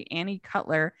employee Annie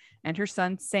Cutler and her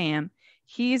son Sam.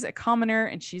 He's a commoner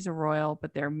and she's a royal,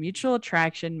 but their mutual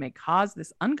attraction may cause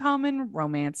this uncommon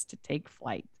romance to take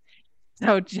flight.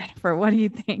 So, Jennifer, what do you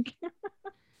think?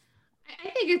 I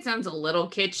think it sounds a little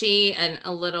kitschy and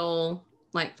a little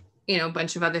like, a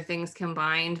bunch of other things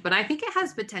combined, but I think it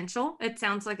has potential. It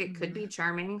sounds like it could be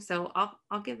charming. So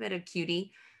I'll give it a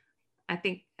cutie. I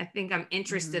think I'm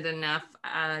interested enough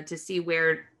to see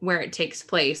where it takes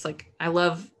place. Like I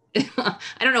love, I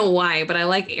don't know why, but I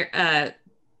like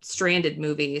stranded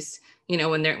movies,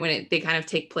 when they kind of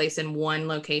take place in one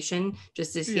location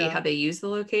just to see how they use the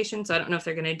location. So I don't know if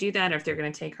they're going to do that or if they're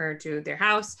going to take her to their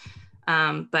house.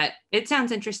 But it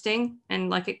sounds interesting and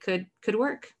like it could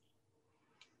work.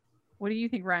 What do you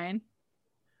think, Ryan?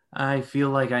 I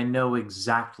feel like I know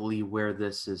exactly where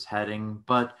this is heading,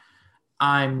 but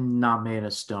I'm not made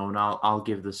of stone. I'll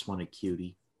give this one a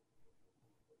cutie.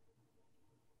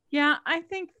 Yeah, I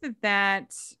think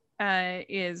that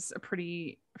is a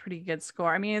pretty good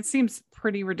score. I mean, it seems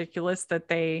pretty ridiculous that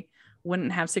they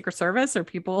wouldn't have Secret Service or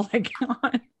people like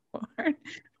on board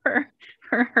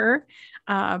for her.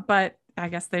 But I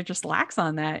guess they're just lax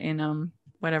on that in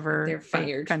whatever They're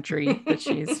fired. country that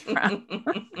she's from.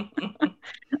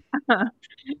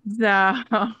 So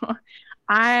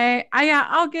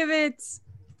I'll give it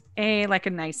a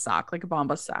nice sock, like a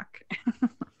Bomba sock.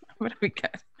 Would be good.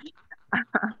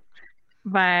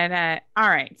 But all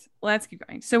right, let's keep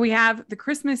going. So we have The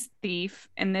Christmas Thief,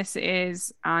 and this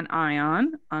is on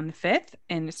Ion on the 5th,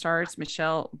 and it stars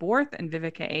Michelle Borth and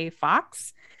Vivica A.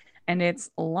 Fox. And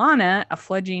it's Lana, a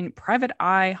fledgling private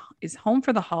eye, is home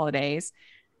for the holidays.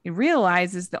 He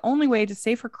realizes the only way to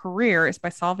save her career is by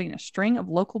solving a string of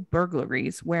local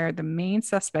burglaries where the main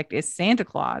suspect is Santa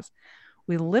Claus.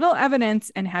 With little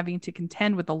evidence and having to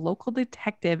contend with a local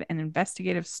detective and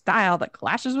investigative style that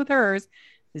clashes with hers,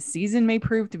 the season may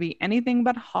prove to be anything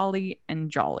but holly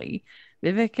and jolly.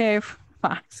 Vivica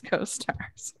Fox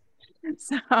co-stars.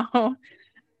 So,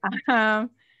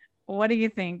 what do you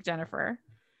think, Jennifer?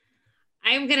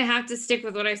 I'm going to have to stick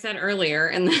with what I said earlier.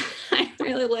 And I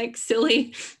really like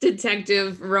silly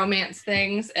detective romance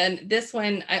things. And this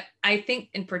one, I think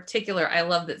in particular, I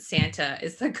love that Santa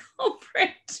is the culprit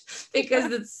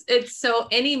because it's so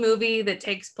any movie that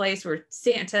takes place where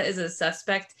Santa is a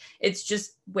suspect, it's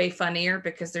just way funnier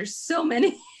because there's so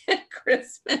many at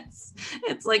Christmas.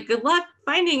 It's like, good luck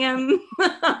finding him.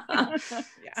 Yeah.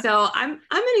 So I'm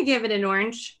going to give it an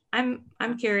orange. I'm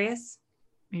curious.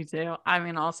 Me too. I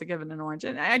mean, also give it an orange.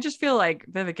 And I just feel like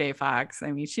Vivica Fox,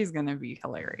 I mean, she's going to be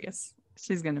hilarious.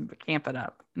 She's going to camp it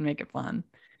up and make it fun.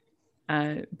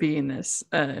 Being this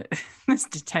this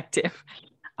detective.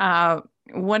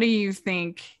 What do you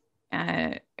think?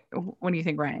 What do you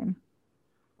think, Ryan?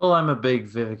 Well, I'm a big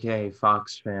Vivica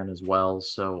Fox fan as well,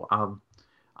 so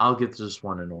I'll get this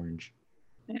one an orange.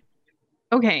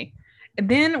 Okay.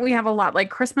 Then we have A Lot Like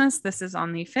Christmas. This is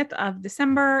on the 5th of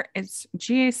December. It's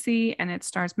GAC and it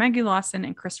stars Maggie Lawson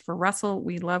and Christopher Russell.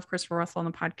 We love Christopher Russell on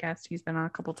the podcast. He's been on a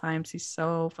couple times. He's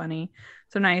so funny,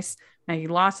 so nice. Maggie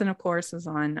Lawson, of course, is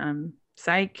on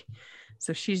Psych.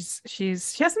 So she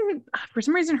hasn't, for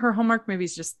some reason, her Hallmark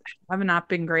movies just have not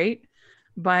been great.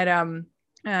 But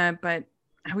I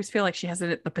always feel like she has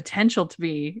the potential to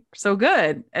be so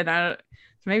good. And so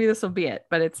maybe this will be it.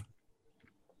 But it's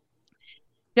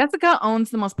Jessica owns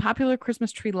the most popular Christmas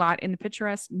tree lot in the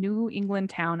picturesque New England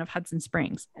town of Hudson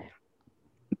Springs.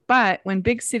 But when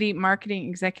big city marketing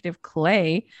executive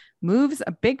Clay moves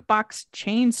a big box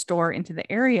chain store into the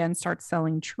area and starts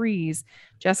selling trees,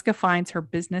 Jessica finds her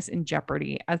business in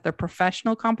jeopardy. As the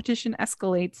professional competition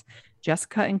escalates,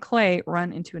 Jessica and Clay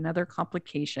run into another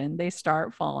complication. They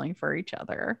start falling for each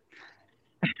other.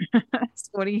 So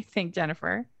what do you think,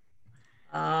 Jennifer?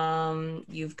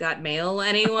 You've Got Mail,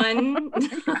 anyone?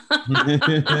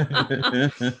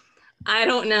 I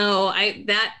don't know.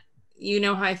 You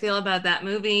know how I feel about that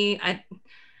movie.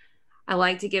 I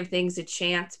like to give things a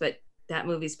chance, but that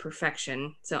movie's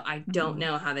perfection. So I don't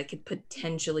know how they could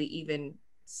potentially even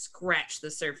scratch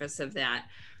the surface of that.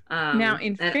 Now,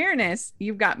 in fairness,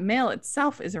 You've Got Mail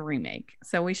itself is a remake.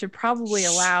 So we should probably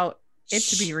allow it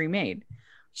to be remade.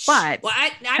 But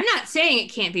I'm not saying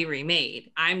it can't be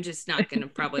remade. I'm just not going to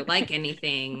probably like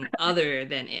anything other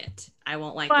than it. I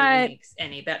won't like the remakes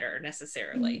any better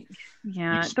necessarily.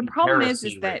 Yeah. The problem is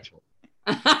that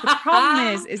the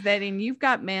problem is that in You've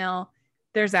Got Mail,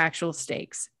 there's actual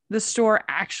stakes. The store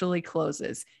actually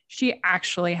closes. She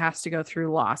actually has to go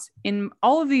through loss. In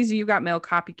all of these You've Got Mail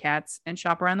copycats, and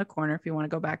Shop Around the Corner if you want to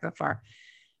go back that far.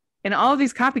 In all of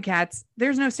these copycats,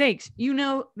 there's no stakes. You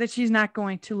know that she's not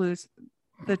going to lose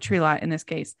the tree lot in this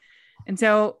case, and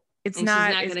so she's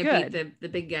not going to beat the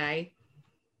big guy.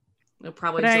 They'll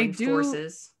probably join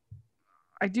forces.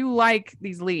 I do like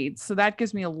these leads, so that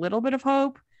gives me a little bit of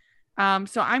hope.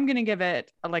 So I'm going to give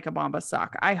it a Bomba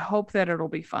sock. I hope that it'll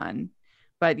be fun,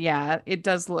 but yeah, it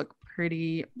does look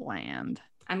pretty bland.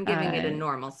 I'm giving it a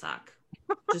normal sock,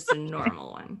 just a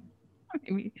normal one.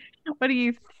 What do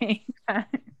you think,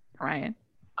 Ryan?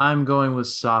 I'm going with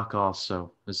sock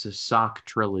also. It's a sock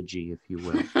trilogy, if you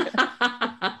will.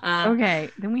 Okay,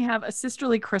 then we have A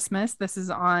Sisterly Christmas. This is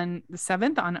on the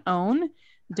 7th on OWN.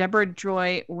 Deborah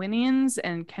Joy Winans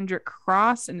and Kendrick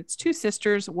Cross, and it's two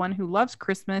sisters, one who loves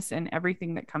Christmas and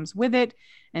everything that comes with it,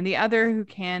 and the other who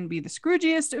can be the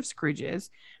Scroogiest of Scrooges,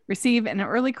 receive an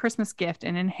early Christmas gift,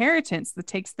 an inheritance that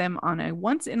takes them on a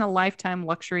once-in-a-lifetime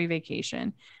luxury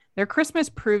vacation. Their Christmas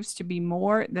proves to be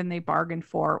more than they bargained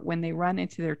for when they run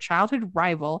into their childhood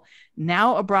rival,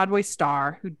 now a Broadway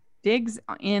star, who digs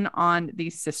in on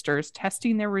these sisters,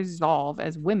 testing their resolve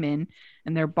as women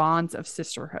and their bonds of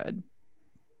sisterhood.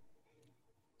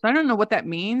 So I don't know what that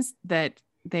means, that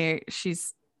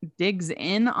she's digs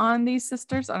in on these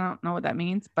sisters. I don't know what that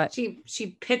means, but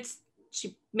she pits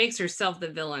she makes herself the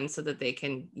villain so that they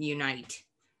can unite.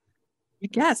 I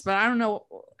guess, but I don't know.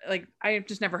 Like, I've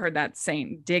just never heard that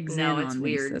saying digs No, in it's on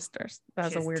weird. these sisters.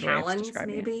 That's a weird Talons, way of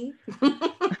describing maybe.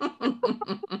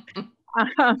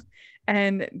 it.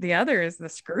 And the other is the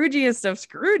Scroogiest of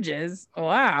Scrooges.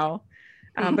 Wow.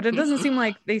 But it doesn't seem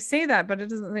like they say that, but it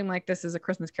doesn't seem like this is a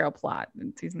Christmas Carol plot.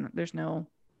 There's no,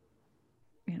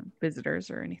 visitors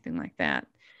or anything like that.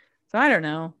 So I don't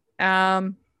know.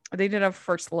 They did a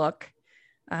first look,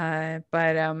 but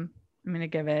I'm gonna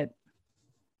give it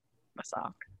a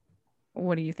sock.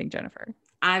 What do you think, Jennifer?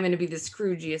 I'm gonna be the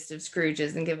Scroogiest of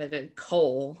Scrooges and give it a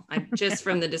coal. Just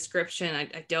from the description, I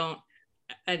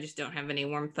just don't have any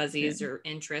warm fuzzies or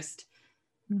interest.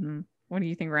 Mm-hmm. What do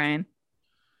you think, Ryan?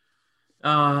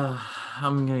 I'm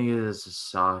gonna give this a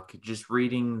sock. Just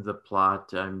reading the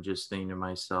plot, I'm just thinking to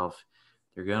myself,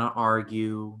 they're gonna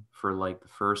argue for like the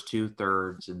first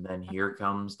 2/3, and then here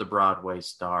comes the Broadway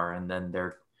star, and then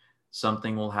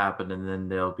something will happen, and then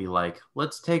they'll be like,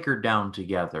 let's take her down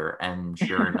together. And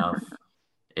sure enough,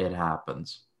 it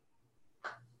happens.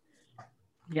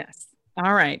 Yes.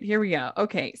 All right, here we go.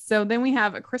 Okay, so then we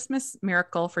have A Christmas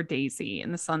Miracle for Daisy.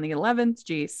 And this on the 11th,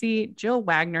 JC, Jill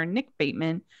Wagner, Nick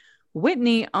Bateman.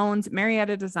 Whitney owns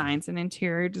Marietta Designs, an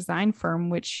interior design firm,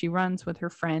 which she runs with her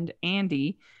friend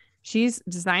Andy. She's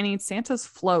designing Santa's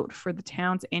float for the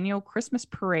town's annual Christmas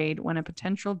parade when a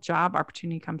potential job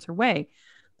opportunity comes her way.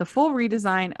 The full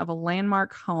redesign of a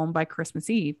landmark home by Christmas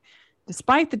Eve.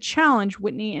 Despite the challenge,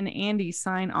 Whitney and Andy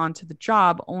sign on to the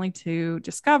job, only to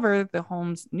discover the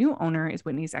home's new owner is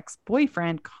Whitney's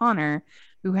ex-boyfriend, Connor,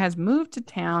 who has moved to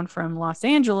town from Los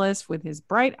Angeles with his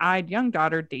bright-eyed young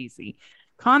daughter, Daisy.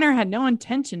 Connor had no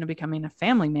intention of becoming a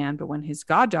family man, but when his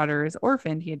goddaughter is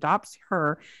orphaned, he adopts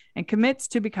her and commits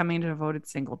to becoming a devoted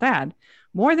single dad.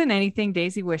 More than anything,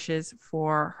 Daisy wishes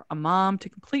for a mom to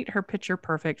complete her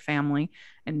picture-perfect family,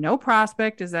 and no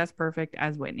prospect is as perfect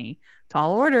as Whitney.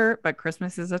 Tall order, but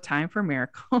Christmas is a time for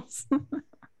miracles.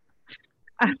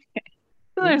 Okay.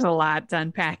 So there's a lot to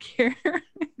unpack here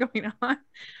going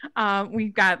on.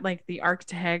 We've got like the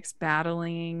architects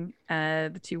battling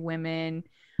the two women.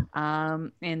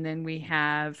 And then we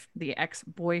have the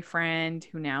ex-boyfriend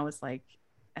who now is like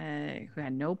who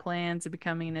had no plans of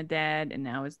becoming a dad and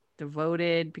now is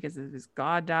devoted because of his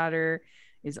goddaughter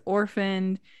is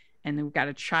orphaned. And then we've got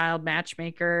a child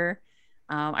matchmaker.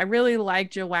 I really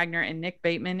like Jill Wagner, and Nick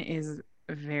Bateman is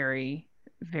very,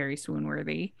 very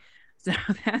swoon-worthy. So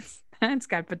that's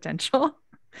got potential.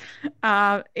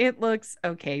 It looks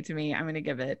okay to me. I'm gonna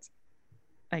give it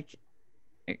like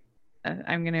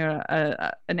I'm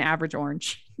gonna an average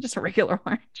orange, just a regular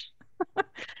orange.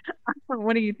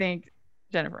 What do you think,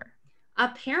 Jennifer?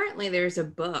 Apparently, there's a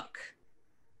book,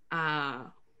 A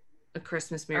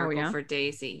Christmas Miracle for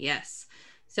Daisy. Yes,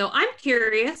 so I'm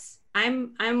curious.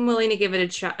 I'm willing to give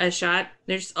it a shot.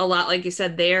 There's a lot, like you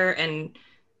said, there, and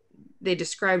they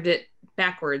described it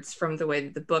backwards from the way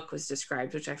that the book was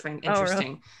described, which I find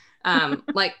interesting. Oh, really?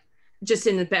 Like just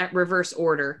in the reverse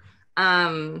order.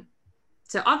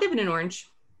 So I'll give it an orange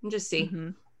and just see.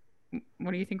 Mm-hmm.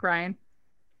 What do you think, Ryan?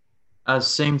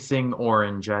 Same thing,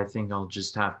 orange. I think I'll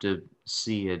just have to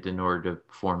see it in order to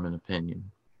form an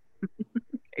opinion.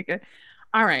 Okay, good.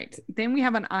 All right. Then we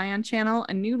have an Ion channel,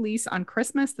 A New Lease on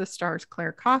Christmas. This stars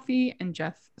Claire Coffey and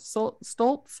Jeff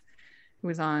Stoltz, who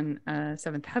was on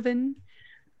Seventh Heaven.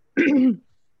 And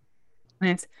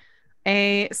it's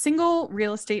a single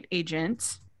real estate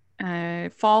agent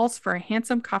falls for a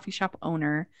handsome coffee shop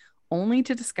owner, only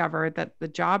to discover that the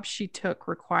job she took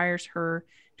requires her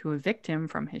to evict him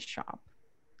from his shop.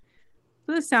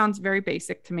 So this sounds very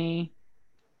basic to me.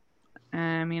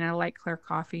 I mean, I like Claire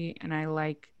Coffey and I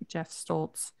like Jeff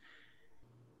Stoltz,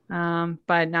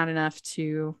 but not enough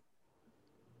to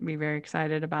be very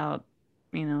excited about,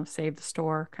 save the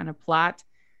store kind of plot.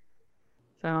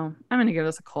 So I'm going to give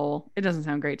this a coal. It doesn't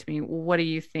sound great to me. What do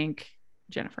you think,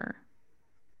 Jennifer?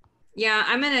 Yeah,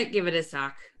 I'm going to give it a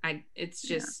sock. It's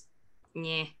just,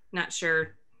 not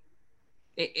sure.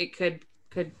 It could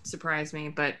surprise me,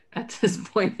 but at this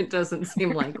point, it doesn't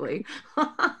seem likely.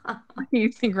 What do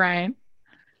you think, Ryan?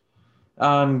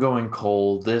 I'm going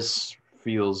cold. This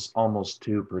feels almost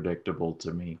too predictable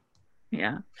to me.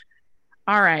 Yeah.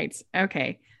 All right.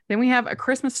 Okay. Then we have A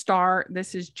Christmas Star.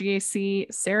 This is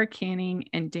GAC, Sarah Canning,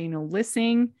 and Daniel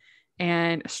Lissing.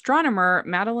 And astronomer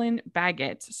Madeline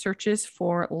Baggett searches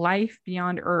for life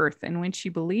beyond Earth. And when she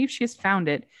believes she has found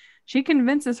it, she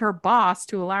convinces her boss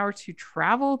to allow her to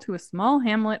travel to a small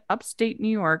hamlet upstate New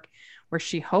York, where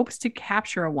she hopes to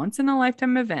capture a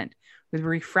once-in-a-lifetime event. With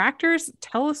refractors,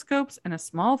 telescopes, and a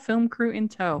small film crew in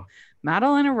tow,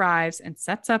 Madeline arrives and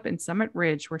sets up in Summit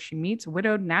Ridge, where she meets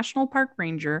widowed National Park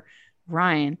Ranger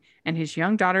Ryan and his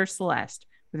young daughter Celeste.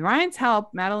 With Ryan's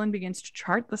help, Madeline begins to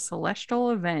chart the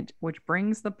celestial event, which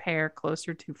brings the pair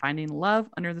closer to finding love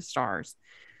under the stars.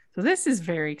 So this is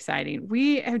very exciting.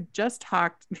 We had just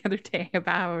talked the other day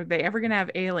about are they ever going to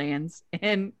have aliens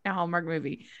in a Hallmark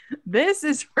movie. This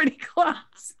is pretty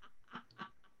close.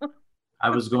 I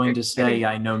was going to say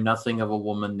I know nothing of a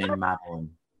woman named Madeline.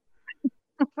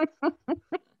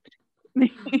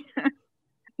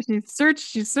 She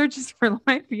searches for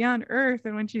life beyond Earth,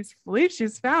 and when she believes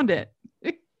she's found it.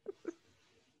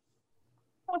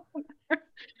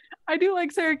 I do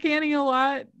like Sarah Canning a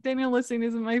lot. Daniel Lissing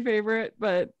isn't my favorite,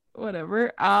 but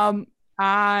whatever.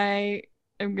 I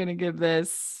am gonna give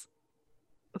this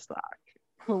a stock.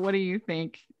 Well, what do you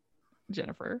think,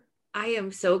 Jennifer? I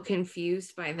am so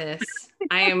confused by this.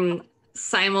 I am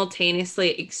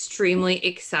simultaneously extremely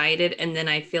excited, and then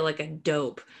I feel like a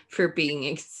dope for being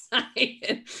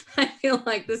excited. I feel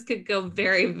like this could go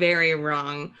very, very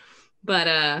wrong. But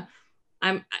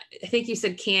I think you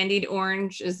said candied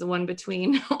orange is the one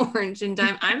between orange and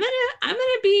dime. I'm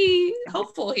gonna be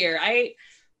hopeful here.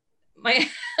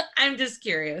 I'm just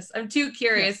curious. I'm too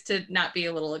curious to not be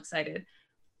a little excited.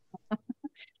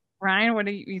 Ryan, what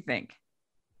do you think?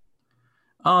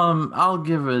 I'll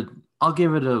give it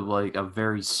a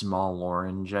very small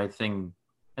orange. I think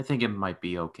it might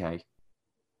be okay.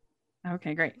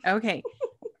 Okay, great. Okay.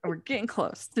 We're getting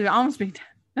close to almost being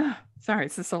done. Sorry,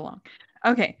 this is so long.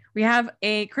 Okay, we have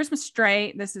A Christmas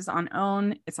Stray. This is on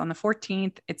OWN. It's on the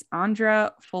 14th. It's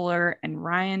Andra Fuller and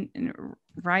Ryan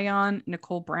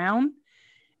Nicole Brown.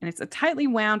 And it's a tightly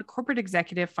wound corporate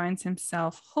executive finds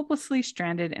himself hopelessly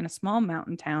stranded in a small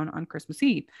mountain town on Christmas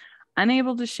Eve,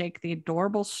 unable to shake the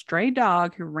adorable stray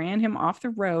dog who ran him off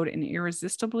the road and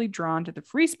irresistibly drawn to the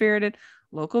free-spirited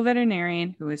local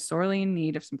veterinarian who is sorely in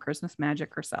need of some Christmas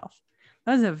magic herself.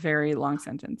 That was a very long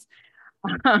sentence.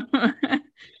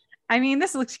 I mean,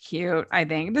 this looks cute. I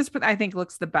think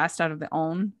looks the best out of the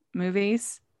OWN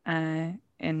movies. And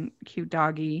cute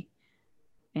doggy,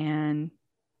 and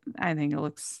I think it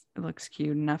looks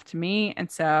cute enough to me. And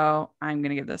so I'm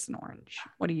gonna give this an orange.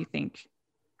 What do you think,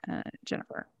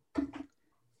 Jennifer?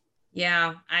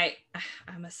 Yeah,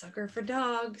 I'm a sucker for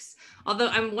dogs. Although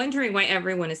I'm wondering why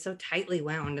everyone is so tightly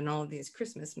wound in all of these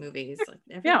Christmas movies. Like,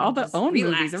 yeah, all the OWN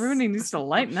movies. Everybody needs to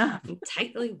lighten up.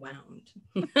 Tightly wound.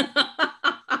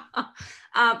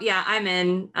 Yeah, I'm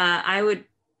in.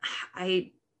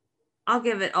 I'll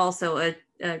give it also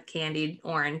a candied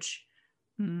orange.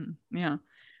 Yeah.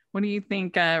 What do you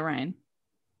think, Ryan?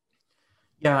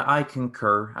 Yeah, I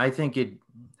concur. I think it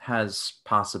has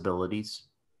possibilities.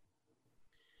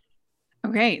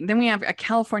 Okay, then we have A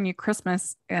California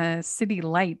Christmas, City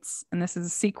Lights, and this is a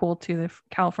sequel to the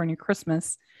California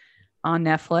Christmas on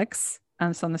Netflix.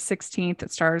 So on the 16th,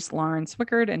 it stars Lauren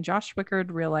Swickard and Josh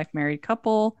Swickard, real-life married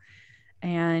couple.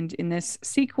 And in this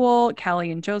sequel,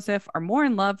 Callie and Joseph are more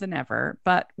in love than ever.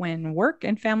 But when work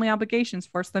and family obligations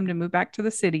force them to move back to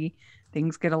the city,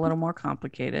 things get a little more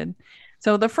complicated.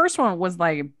 So the first one was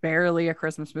like barely a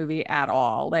Christmas movie at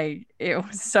all. Like it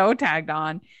was so tagged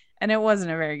on, and it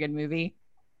wasn't a very good movie.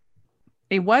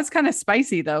 It was kind of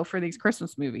spicy though for these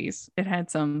Christmas movies. It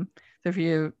had some, so if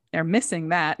you are missing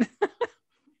that,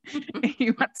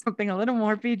 you want something a little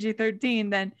more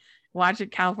PG-13, then watch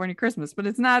it California Christmas. But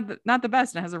it's not the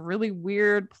best. It has a really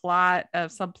weird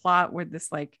subplot with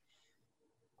this like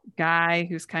guy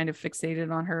who's kind of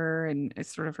fixated on her, and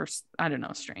it's sort of her, I don't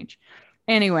know, strange.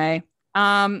 Anyway,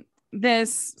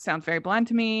 this sounds very bland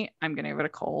to me. I'm gonna give it a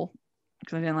coal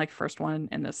because I didn't like the first one,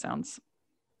 and this sounds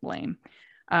lame.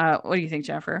 What do you think,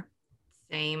 Jennifer?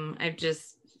 Same.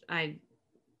 I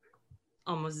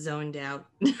almost zoned out.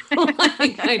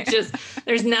 Like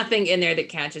there's nothing in there that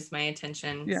catches my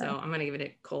attention. Yeah. So I'm gonna give it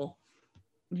a coal.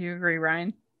 Do you agree,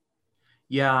 Ryan?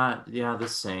 Yeah, the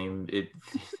same.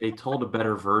 They told a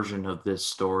better version of this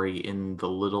story in the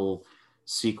little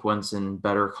sequence in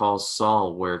Better Call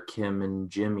Saul where Kim and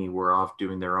Jimmy were off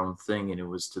doing their own thing, and it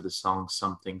was to the song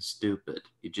Something Stupid.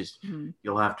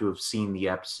 You'll have to have seen the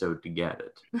episode to get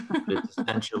it. It's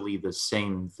essentially the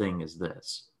same thing as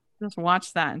this. Just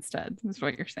watch that instead, is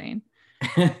what you're saying.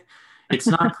 It's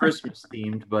not Christmas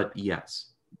themed, but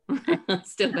yes.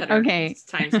 Still better. Okay. It's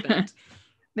time spent.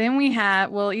 Then we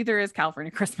have, either is California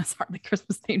Christmas, hardly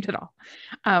Christmas themed at all.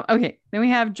 Okay. Then we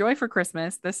have Joy for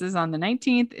Christmas. This is on the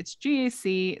 19th. It's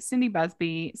GAC, Cindy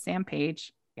Busby, Sam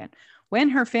Page. Again, when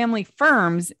her family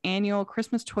firm's annual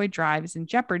Christmas toy drive is in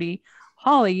jeopardy,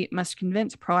 Holly must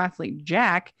convince pro athlete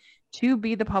Jack to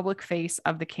be the public face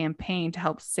of the campaign to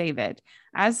help save it.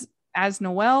 As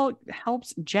Noelle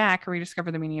helps Jack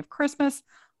rediscover the meaning of Christmas,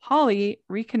 Holly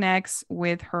reconnects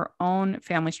with her own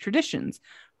family's traditions.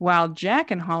 While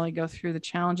Jack and Holly go through the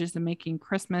challenges of making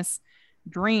Christmas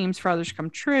dreams for others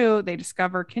come true, they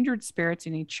discover kindred spirits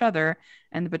in each other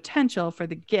and the potential for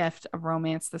the gift of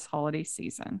romance this holiday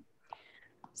season.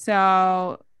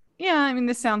 So, yeah, I mean,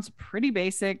 this sounds pretty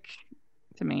basic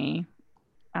to me.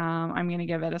 I'm going to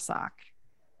give it a sock.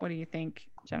 What do you think,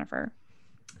 Jennifer?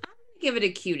 Give it a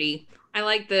cutie. I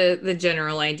like the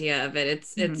general idea of it.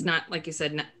 It's not, like you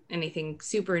said, not anything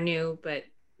super new, but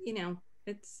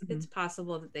it's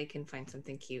possible that they can find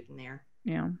something cute in there.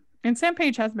 Yeah. And Sam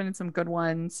Page has been in some good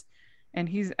ones, and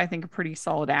he's, I think, a pretty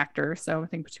solid actor. So I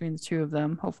think between the two of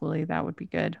them, hopefully that would be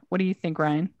good. What do you think,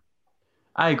 Ryan?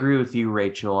 I agree with you,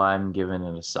 Rachel. I'm giving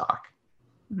it a sock.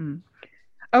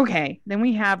 Okay, then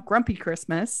we have Grumpy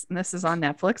Christmas, and this is on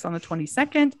Netflix on the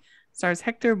 22nd. Stars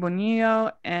Hector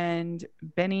Bonillo and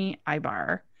Benny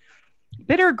Ibar.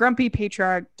 Bitter, grumpy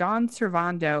patriarch Don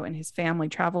Servando and his family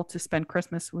travel to spend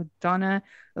Christmas with Donna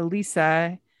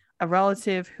Elisa, a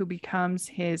relative who becomes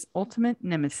his ultimate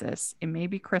nemesis. It may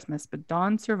be Christmas, but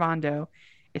Don Servando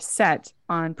is set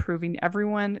on proving to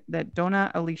everyone that Donna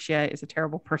Alicia is a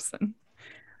terrible person.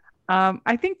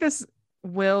 I think this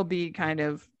will be kind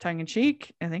of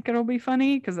tongue-in-cheek. I think it'll be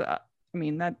funny because,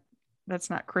 that's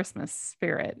not Christmas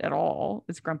spirit at all.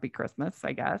 It's Grumpy Christmas,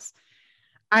 I guess.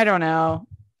 I don't know.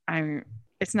 It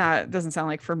doesn't sound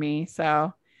like for me.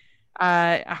 So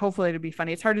hopefully it'll be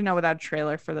funny. It's hard to know without a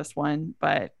trailer for this one,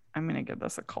 but I'm going to give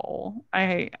this a call.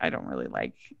 I don't really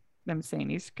like them saying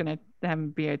he's going to have him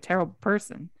be a terrible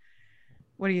person.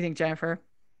 What do you think, Jennifer?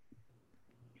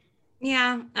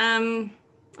 Yeah.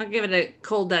 I'll give it a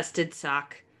cold dusted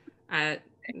sock.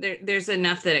 There's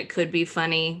enough that it could be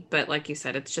funny, but like you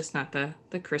said, it's just not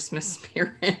the Christmas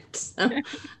spirit. So,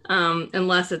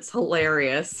 unless it's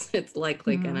hilarious, it's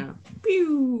likely gonna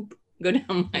go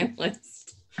down my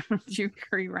list. Do you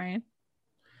agree, Ryan?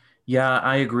 Yeah,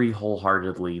 I agree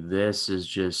wholeheartedly. This is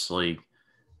just like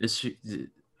this.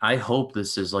 I hope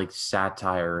this is like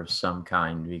satire of some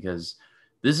kind, because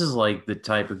this is like the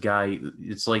type of guy.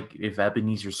 It's like if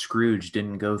Ebenezer Scrooge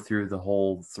didn't go through the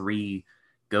whole 3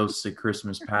 Ghosts of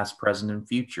Christmas Past, Present, and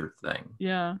Future thing.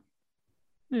 Yeah,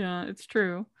 it's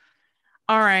true.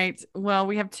 All right. Well,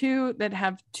 we have 2 that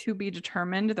have to be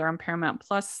determined. They're on Paramount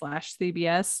Plus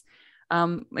 /CBS.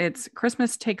 It's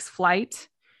Christmas Takes Flight,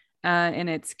 and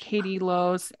it's Katie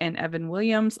Lowes and Evan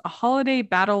Williams. A holiday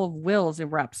battle of wills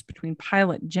erupts between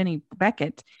pilot Jenny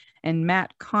Beckett and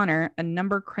Matt Connor, a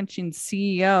number-crunching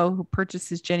CEO who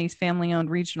purchases Jenny's family-owned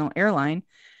regional airline.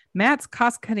 Matt's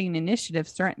cost-cutting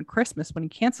initiatives threaten Christmas when he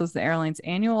cancels the airline's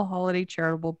annual holiday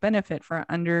charitable benefit for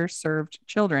underserved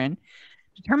children.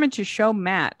 Determined to show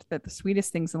Matt that the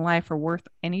sweetest things in life are worth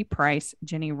any price,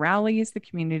 Jenny rallies the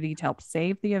community to help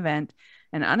save the event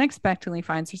and unexpectedly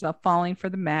finds herself falling for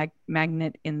the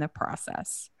magnet in the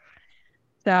process.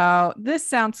 So this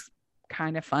sounds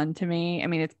kind of fun to me. I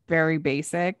mean, it's very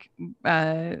basic,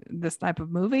 this type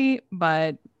of movie,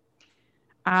 but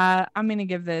I'm going to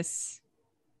give this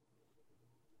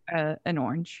an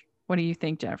orange. What do you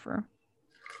think, Jennifer?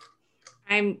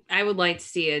 I would like to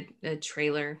see a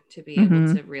trailer to be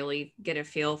able to really get a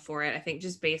feel for it. I think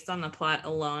just based on the plot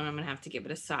alone, I'm gonna have to give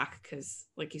it a sock because,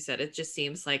 like you said, it just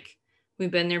seems like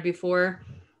we've been there before,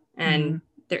 and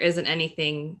there isn't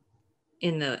anything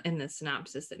in the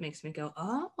synopsis that makes me go,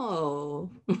 oh.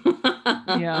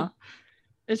 Yeah,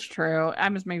 it's true. I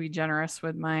was maybe generous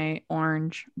with my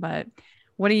orange, but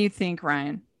what do you think,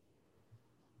 Ryan?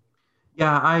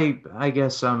 Yeah, I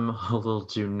guess I'm a little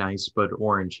too nice, but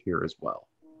orange here as well.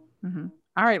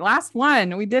 All right, last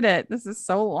one. We did it. This is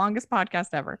so longest podcast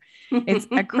ever. It's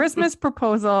A Christmas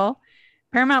Proposal,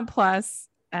 Paramount Plus,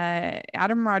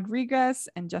 Adam Rodriguez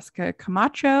and Jessica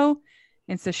Camacho.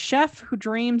 It's a chef who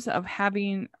dreams of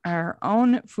having her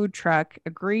own food truck,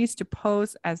 agrees to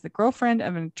pose as the girlfriend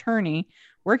of an attorney.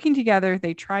 Working together,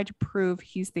 they try to prove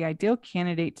he's the ideal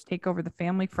candidate to take over the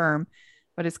family firm,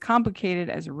 but it's complicated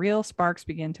as real sparks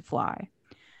begin to fly.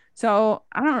 So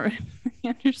I don't really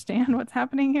understand what's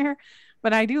happening here,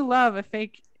 but I do love a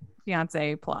fake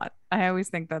fiance plot. I always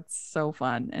think that's so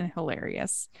fun and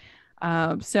hilarious.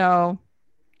 So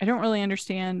I don't really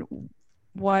understand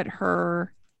why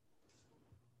her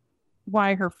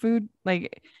food,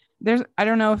 like I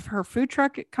don't know if her food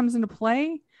truck comes into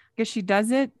play. I guess she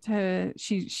does it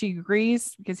she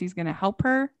agrees because he's going to help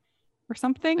her or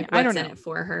something. Like I don't know. What's in it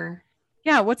for her?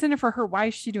 Yeah, what's in it for her? Why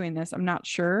is she doing this? I'm not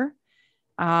sure.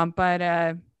 But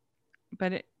I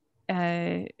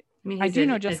do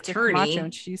know Jessica Camacho,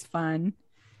 and she's fun.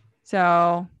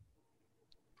 So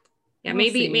yeah, we'll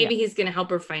maybe see. he's gonna help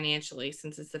her financially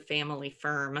since it's a family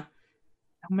firm.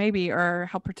 Maybe, or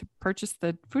help her to purchase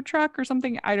the food truck or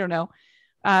something. I don't know.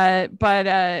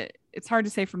 But it's hard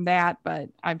to say from that, but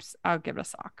I'll give it a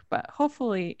sock, but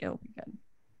hopefully it'll be good.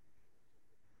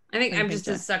 I think What do you I'm think, just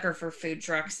a Jen? sucker for food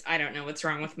trucks. I don't know what's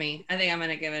wrong with me. I think I'm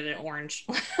gonna give it an orange.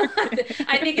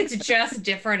 I think it's just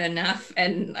different enough,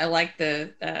 and I like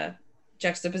the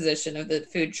juxtaposition of the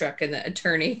food truck and the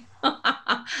attorney.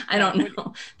 I don't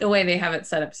know. The way they have it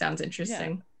set up sounds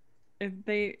interesting.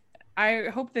 I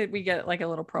hope that we get like a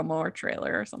little promo or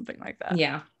trailer or something like that.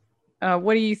 Yeah.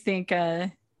 What do you think,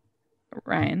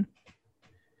 Ryan?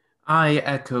 I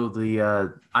echo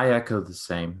the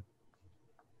same.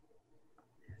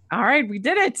 All right, we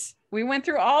did it. We went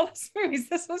through all these movies.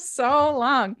 This was so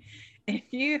long.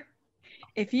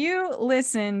 If you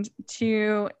listened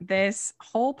to this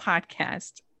whole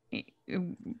podcast,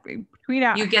 tweet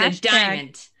out, you get a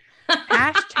diamond.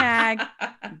 Hashtag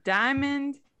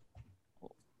diamond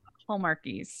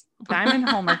Hallmarkies. Diamond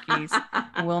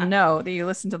Hallmarkies will know that you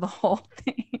listened to the whole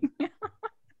thing.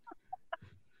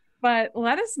 But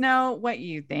let us know what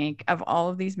you think of all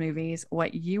of these movies,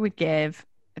 what you would give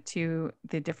to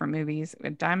the different movies.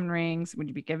 With diamond rings, would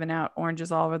you be giving out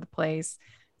oranges all over the place,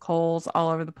 coals all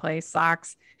over the place,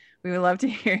 socks? We would love to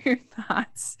hear your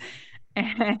thoughts.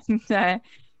 And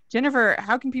Jennifer,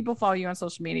 how can people follow you on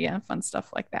social media? Fun stuff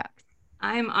like that.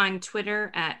 I'm on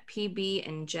Twitter at PB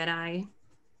and Jedi.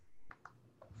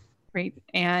 Great.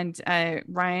 And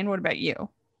Ryan, what about you?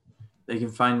 They can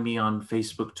find me on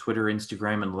Facebook, Twitter,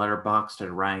 Instagram, and Letterboxd at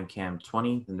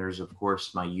RyanCam20. And there's, of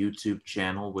course, my YouTube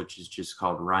channel, which is just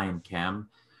called Ryan Cam.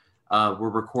 We're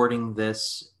recording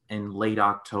this in late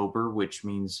October, which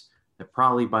means that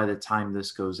probably by the time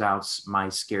this goes out, my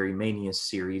Scary Mania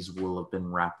series will have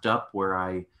been wrapped up, where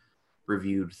I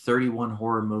reviewed 31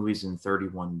 horror movies in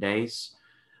 31 days.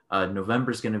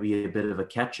 November is going to be a bit of a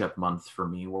catch-up month for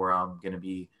me, where I'm going to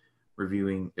be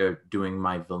doing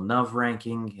my Villeneuve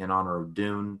ranking in honor of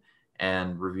Dune,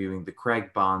 and reviewing the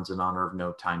Craig Bonds in honor of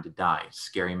No Time to Die.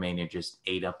 Scary Mania just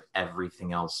ate up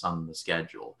everything else on the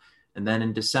schedule. And then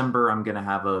in December, I'm gonna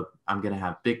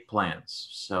have big plans.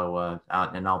 So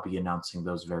and I'll be announcing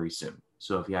those very soon.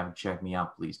 So if you haven't checked me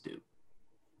out, please do.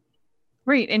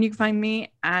 Great. And you can find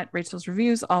me at Rachel's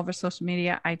Reviews, all of our social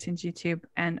media, iTunes, YouTube,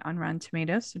 and on Rotten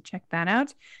Tomatoes. So check that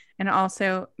out. And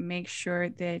also make sure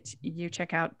that you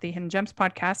check out the Hidden Gems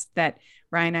podcast that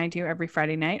Ryan and I do every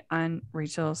Friday night on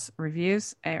Rachel's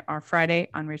Reviews, our Friday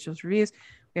on Rachel's Reviews.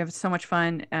 We have so much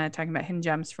fun talking about hidden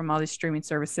gems from all these streaming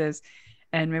services.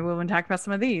 And maybe we'll talk about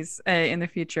some of these in the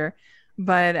future.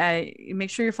 But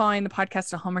make sure you're following the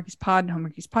podcast at Hallmarkies Pod and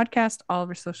Hallmarkies Podcast, all of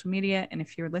our social media. And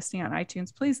if you're listening on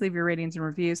iTunes, please leave your ratings and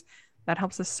reviews. That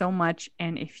helps us so much.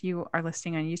 And if you are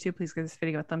listening on YouTube, please give this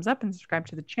video a thumbs up and subscribe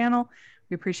to the channel.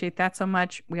 We appreciate that so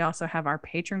much. We also have our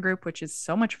Patreon group, which is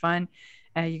so much fun.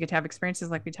 You get to have experiences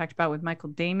like we talked about with Michael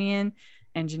Damian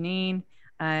and Janine.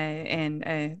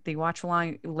 And the watch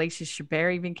along, Lacey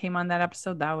Chabert even came on that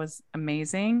episode. That was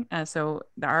amazing. So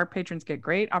our patrons get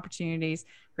great opportunities,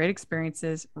 great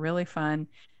experiences, really fun.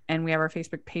 And we have our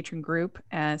Facebook patron group.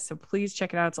 So please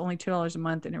check it out. It's only $2 a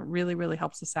month, and it really, really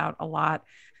helps us out a lot.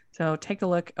 So take a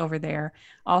look over there.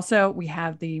 Also, we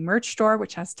have the merch store,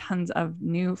 which has tons of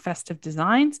new festive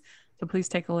designs. So please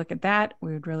take a look at that.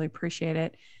 We would really appreciate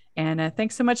it. And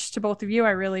thanks so much to both of you.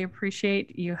 I really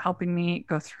appreciate you helping me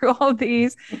go through all of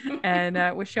these.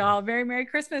 And wish you all a very Merry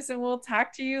Christmas. And we'll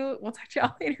talk to you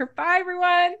all later. Bye,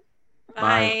 everyone.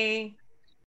 Bye.